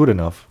weren't just good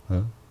enough.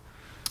 Huh?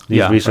 These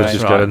Yeah,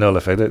 researchers right. got a null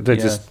effect. They Yeah.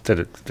 just did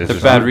it. They're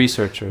just bad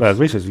researchers. bad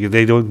research.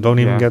 They don't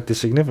even Yeah. get the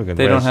significant.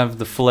 They don't whereas have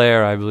the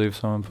flair, I believe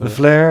someone put the it.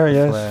 flare.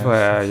 Yes. Flare.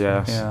 well,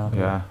 yes, Yeah.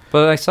 yeah.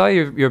 But I saw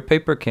your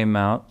paper came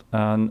out.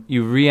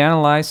 You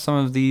reanalyzed some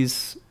of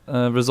these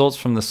results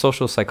from the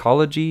social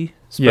psychology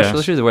special Yes.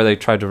 issues, where they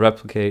tried to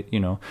replicate,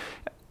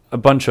 a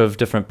bunch of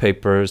different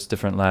papers,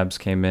 different labs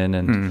came in,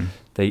 and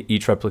they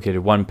each replicated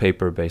one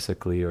paper,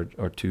 basically, or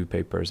two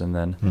papers, and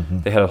then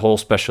Mhm. they had a whole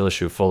special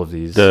issue full of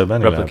these The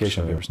many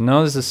replication labs, papers.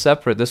 No, this is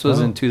separate. This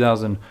was Oh. in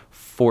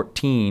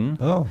 2014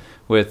 Oh,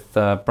 with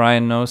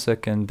Brian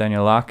Nosek and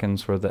Daniel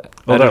Lakens were the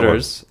Oh, that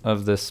editors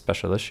of this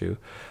special issue.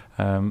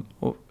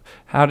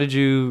 How did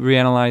you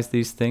reanalyze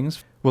these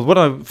things?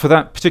 Well, for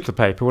that particular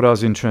paper, what I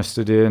was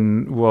interested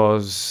in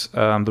was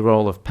the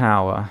role of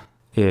power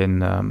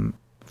in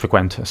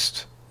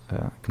frequentist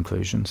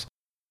conclusions.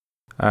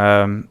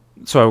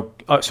 So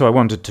I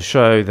wanted to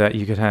show that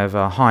you could have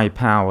a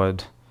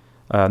high-powered,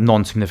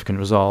 non-significant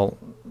result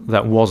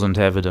that wasn't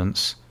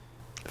evidence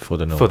for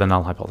the null. for the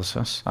null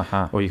hypothesis,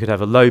 Aha. or you could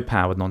have a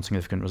low-powered,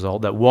 non-significant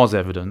result that was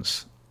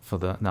evidence for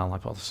the null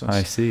hypothesis.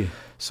 I see.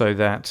 So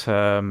that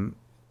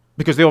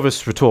because the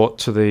obvious retort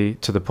to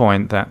the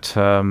point that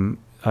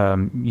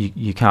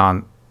you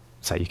can't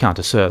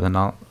assert the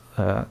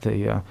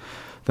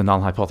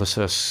null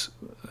hypothesis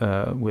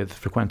with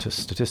frequentist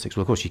statistics?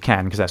 Well, of course you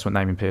can, because that's what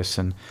Neyman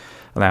Pearson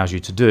allows you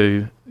to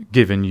do,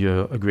 given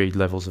your agreed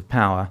levels of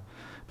power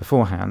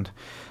beforehand.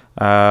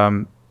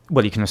 Well,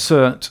 you can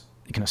assert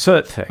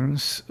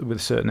things with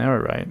certain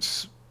error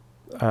rates.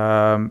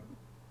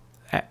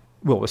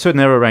 With certain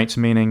error rates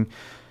meaning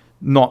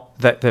not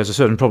that there's a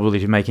certain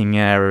probability of making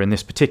error in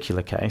this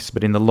particular case,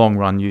 but in the long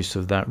run use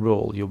of that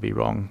rule, you'll be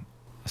wrong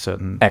a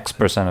certain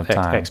X% of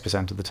time.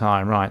 X% of the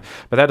time, right.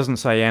 But that doesn't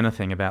say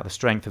anything about the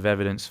strength of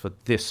evidence for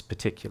this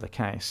particular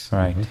case.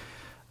 Right.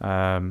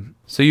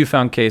 So you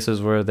found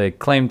cases where they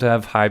claimed to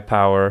have high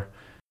power.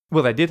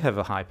 Well, they did have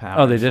a high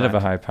power. Oh, they did have a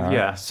high power.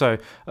 Yeah. So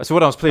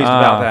what I was pleased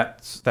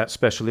about that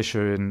special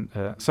issue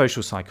in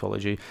social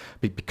psychology,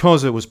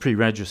 because it was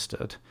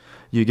pre-registered,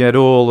 you get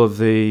all of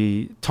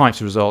the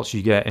types of results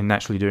you get in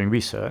naturally doing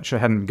research. I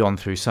hadn't gone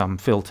through some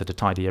filter to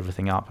tidy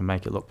everything up and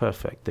make it look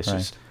perfect. This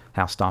is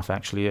how stuff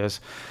actually is.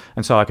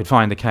 And so I could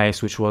find a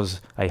case which was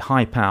a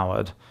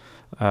high-powered,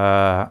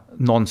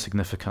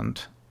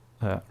 non-significant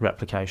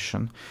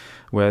replication,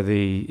 where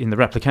in the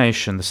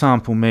replication, the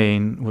sample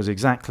mean was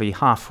exactly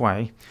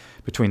halfway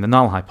between the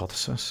null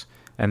hypothesis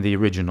and the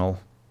original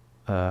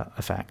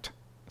effect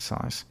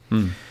size.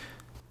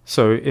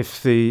 So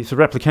if the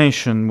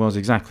replication was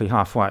exactly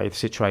halfway, the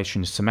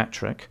situation is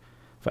symmetric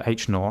for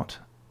H0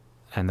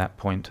 and that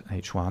point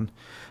H1,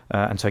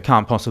 and so it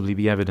can't possibly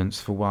be evidence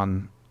for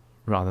one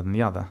rather than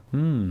the other,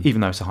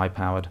 even though it's a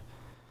high-powered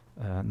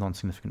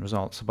non-significant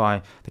result. So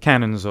by the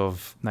canons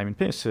of Neyman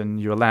Pearson,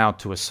 you're allowed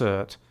to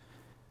assert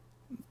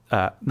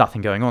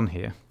nothing going on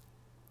here.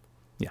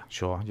 Yeah,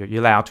 sure.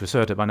 You're allowed to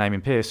assert it by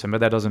Neyman Pearson, but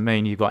that doesn't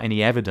mean you've got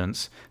any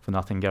evidence for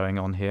nothing going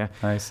on here.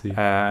 I see.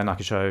 And I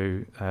could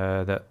show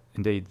that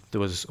indeed there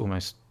was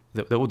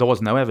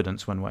no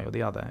evidence one way or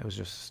the other. It was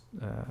just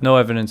no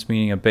evidence,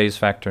 meaning a Bayes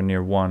factor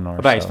near 1 or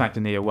a Bayes so.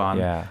 factor near 1.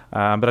 Yeah.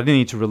 But I didn't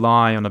need to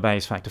rely on a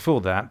Bayes factor for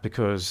that,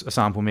 because a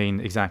sample mean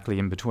exactly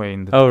in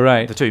between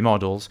the two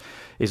models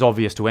is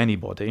obvious to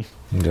anybody.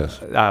 Yes.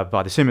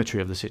 By the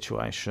symmetry of the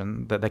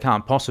situation, that there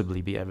can't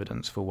possibly be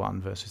evidence for one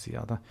versus the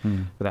other.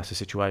 But that's a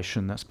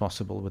situation that's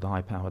possible with a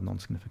high-powered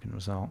non-significant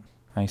result.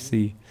 I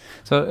see.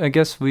 So I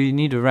guess we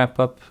need to wrap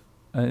up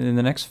in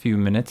the next few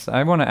minutes.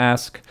 I want to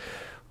ask,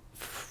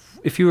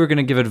 if you were going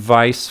to give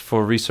advice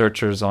for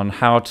researchers on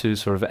how to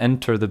sort of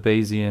enter the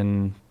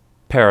Bayesian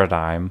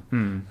paradigm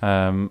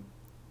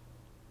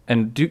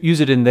and use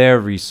it in their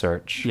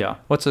research,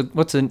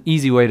 what's an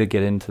easy way to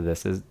get into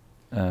this? Do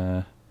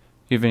you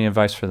have any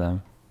advice for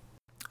them?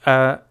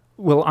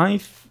 Well, I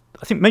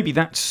think maybe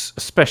that's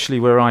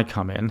especially where I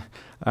come in,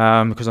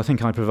 because I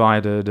think I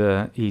provided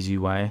an easy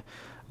way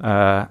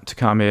to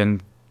come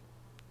in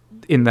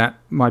that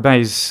my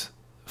Bayes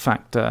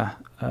factor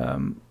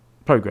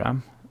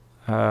program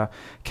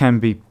can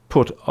be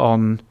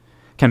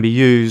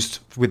used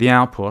with the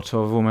output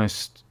of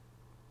almost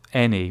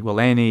any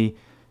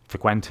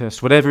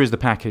frequentist, whatever is the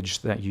package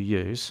that you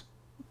use,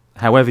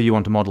 however you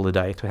want to model the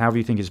data, however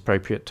you think is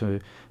appropriate to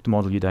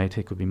model your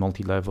data. It could be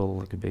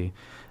multi-level, it could be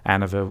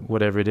ANOVA,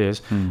 whatever it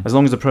is, as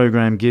long as the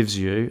program gives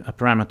you a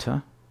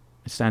parameter,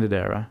 a standard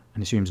error,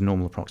 and assumes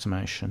normal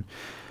approximation,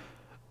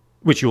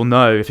 which you'll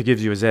know if it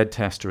gives you a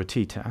z-test or a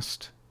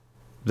t-test,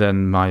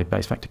 then my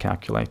Bayes factor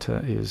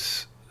calculator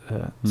is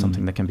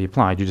something that can be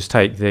applied. You just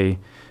take the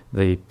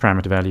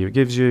parameter value it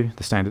gives you,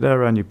 the standard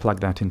error, and you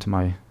plug that into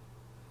my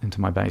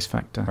Bayes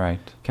factor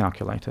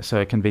calculator. So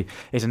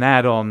it's an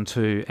add-on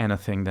to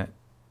anything that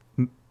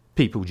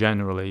people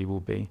generally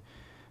will be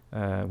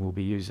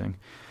using.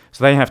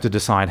 So they have to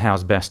decide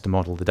how's best to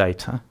model the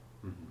data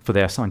for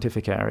their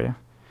scientific area.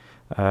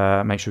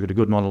 Make sure you get a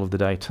good model of the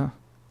data,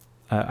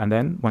 and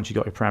then once you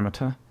got your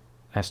parameter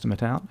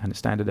estimate out and a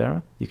standard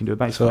error, you can do a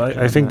Bayes factor.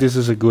 So I think this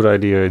is a good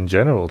idea in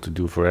general to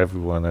do for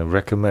everyone. I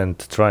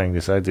recommend trying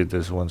this. I did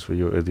this once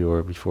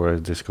before I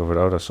discovered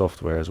other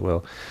software as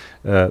well.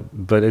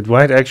 But it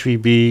might actually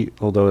be,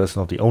 although that's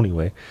not the only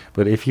way,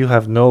 but if you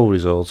have no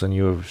results and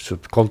you're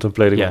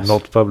contemplating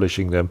not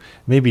publishing them,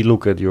 maybe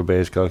look at your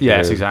Bayes calculator.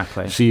 Yes,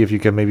 exactly. See if you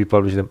can maybe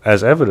publish them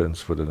as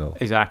evidence for the null.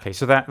 Exactly.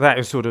 So that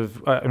is sort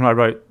of, when I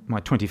wrote my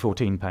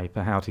 2014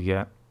 paper, how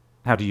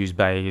to use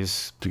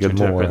Bayes to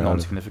interpret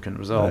non-significant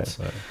results.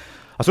 Right.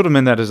 I sort of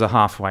meant that as a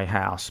halfway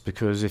house,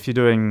 because if you're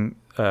doing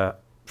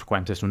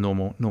frequentist or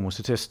normal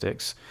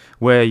statistics,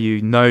 where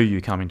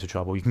you come into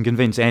trouble, you can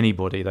convince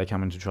anybody they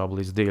come into trouble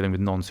is dealing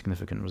with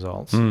non-significant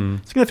results.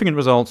 Significant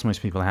results,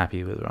 most people are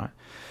happy with, right?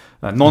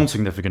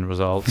 Non-significant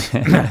results,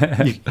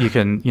 you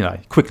can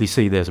quickly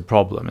see there's a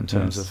problem in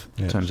terms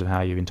of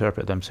how you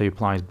interpret them. So you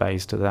apply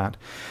Bayes to that.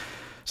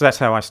 So that's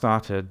how I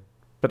started.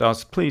 But I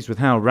was pleased with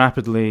how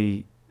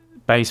rapidly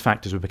Bayes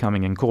factors were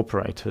becoming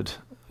incorporated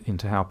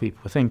into how people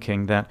were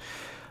thinking, that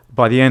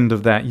by the end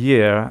of that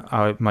year,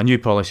 my new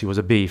policy was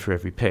a B for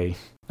every P.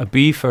 A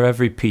B for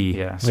every P?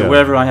 Yeah. So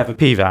wherever I have a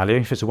P value,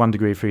 if it's a 1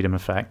 degree freedom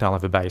effect, I'll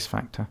have a Bayes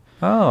factor.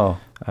 Oh.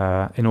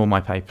 In all my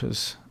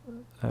papers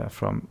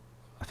from,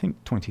 I think,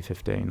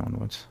 2015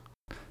 onwards.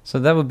 So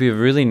that would be a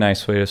really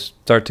nice way to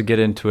start to get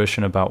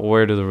intuition about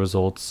where do the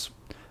results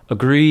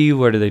agree?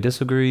 Where do they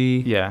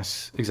disagree?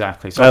 Yes,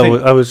 exactly. So I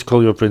think, I always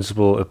call your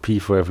principle a P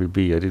for every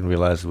B. I didn't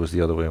realize it was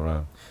the other way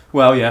around.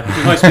 well, yeah,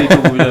 because most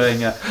people were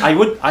doing.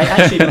 I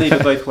actually believe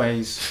it both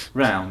ways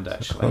round.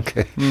 Actually,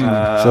 Okay.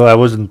 Mm. So I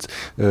wasn't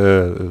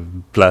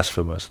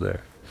blasphemous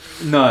there.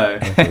 No.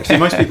 See,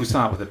 most people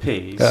start with a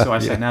P, so I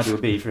say Yeah. now do a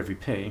B for every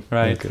P.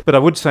 Right. Okay. But I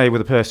would say with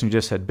the person who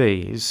just said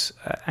Bs,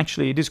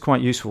 actually it is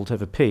quite useful to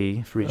have a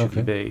P for each of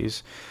your Okay.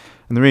 Bs.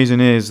 And the reason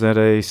is that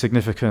a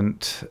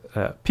significant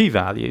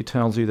p-value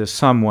tells you there's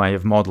some way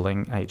of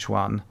modelling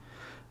H1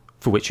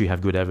 for which you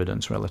have good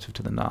evidence relative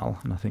to the null.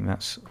 And I think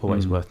that's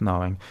always worth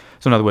knowing.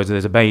 So in other words,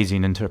 there's a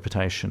Bayesian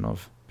interpretation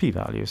of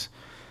p-values.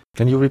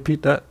 Can you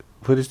repeat that?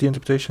 What is the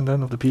interpretation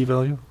then of the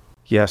p-value?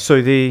 Yeah,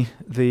 so the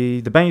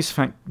Bayes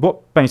fact,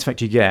 what Bayes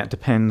fact you get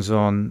depends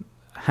on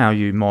how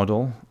you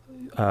model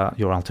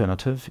your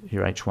alternative,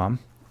 your H1.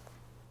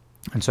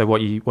 And so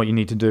what you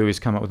need to do is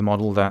come up with a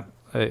model that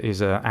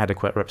is an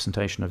adequate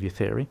representation of your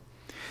theory.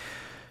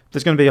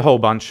 There's going to be a whole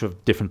bunch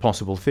of different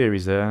possible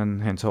theories there,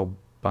 and hence a whole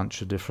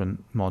bunch of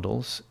different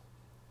models.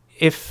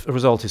 If a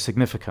result is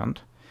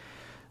significant,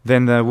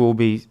 then there will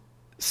be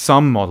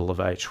some model of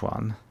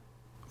H1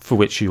 for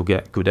which you'll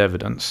get good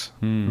evidence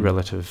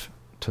relative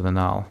to the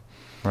null.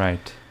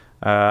 Right.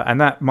 And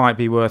that might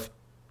be worth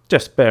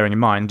just bearing in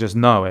mind, just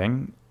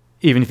knowing,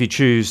 even if you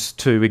choose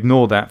to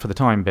ignore that for the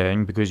time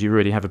being, because you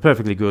really have a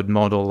perfectly good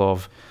model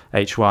of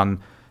H1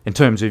 in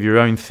terms of your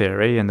own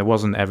theory, and there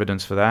wasn't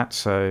evidence for that,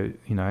 so,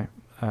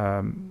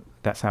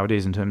 that's how it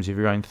is in terms of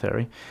your own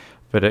theory.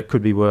 But it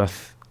could be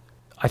worth,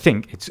 I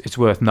think it's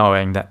worth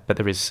knowing that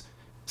there is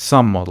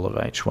some model of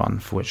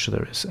H1 for which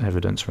there is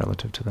evidence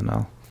relative to the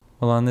null.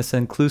 Well, on this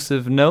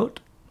inclusive note,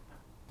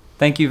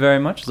 thank you very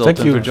much, Zoltan,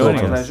 Thank you, for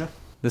joining Zoltan. us.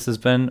 This has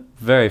been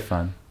very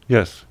fun.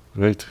 Yes,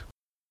 great.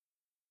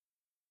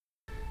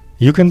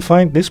 You can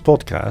find this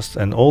podcast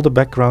and all the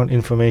background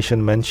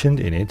information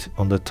mentioned in it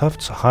on the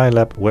Tufts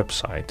HiLab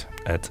website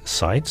at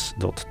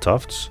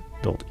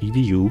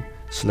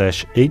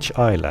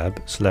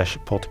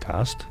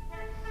sites.tufts.edu/hilab/podcast,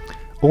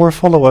 or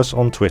follow us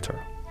on Twitter.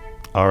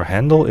 Our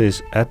handle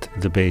is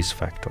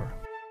 @TheBayesFactor.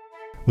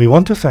 We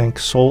want to thank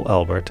Sol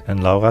Albert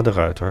and Laura de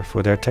Ruiter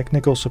for their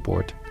technical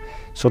support,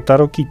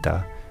 Sotaro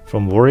Kita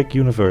from Warwick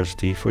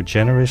University for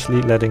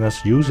generously letting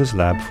us use his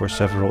lab for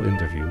several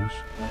interviews,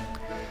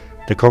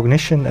 the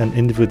Cognition and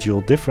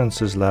Individual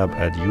Differences Lab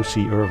at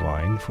UC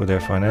Irvine for their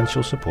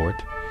financial support,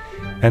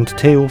 and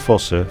Theo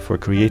Vosse for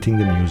creating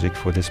the music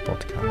for this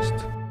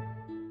podcast.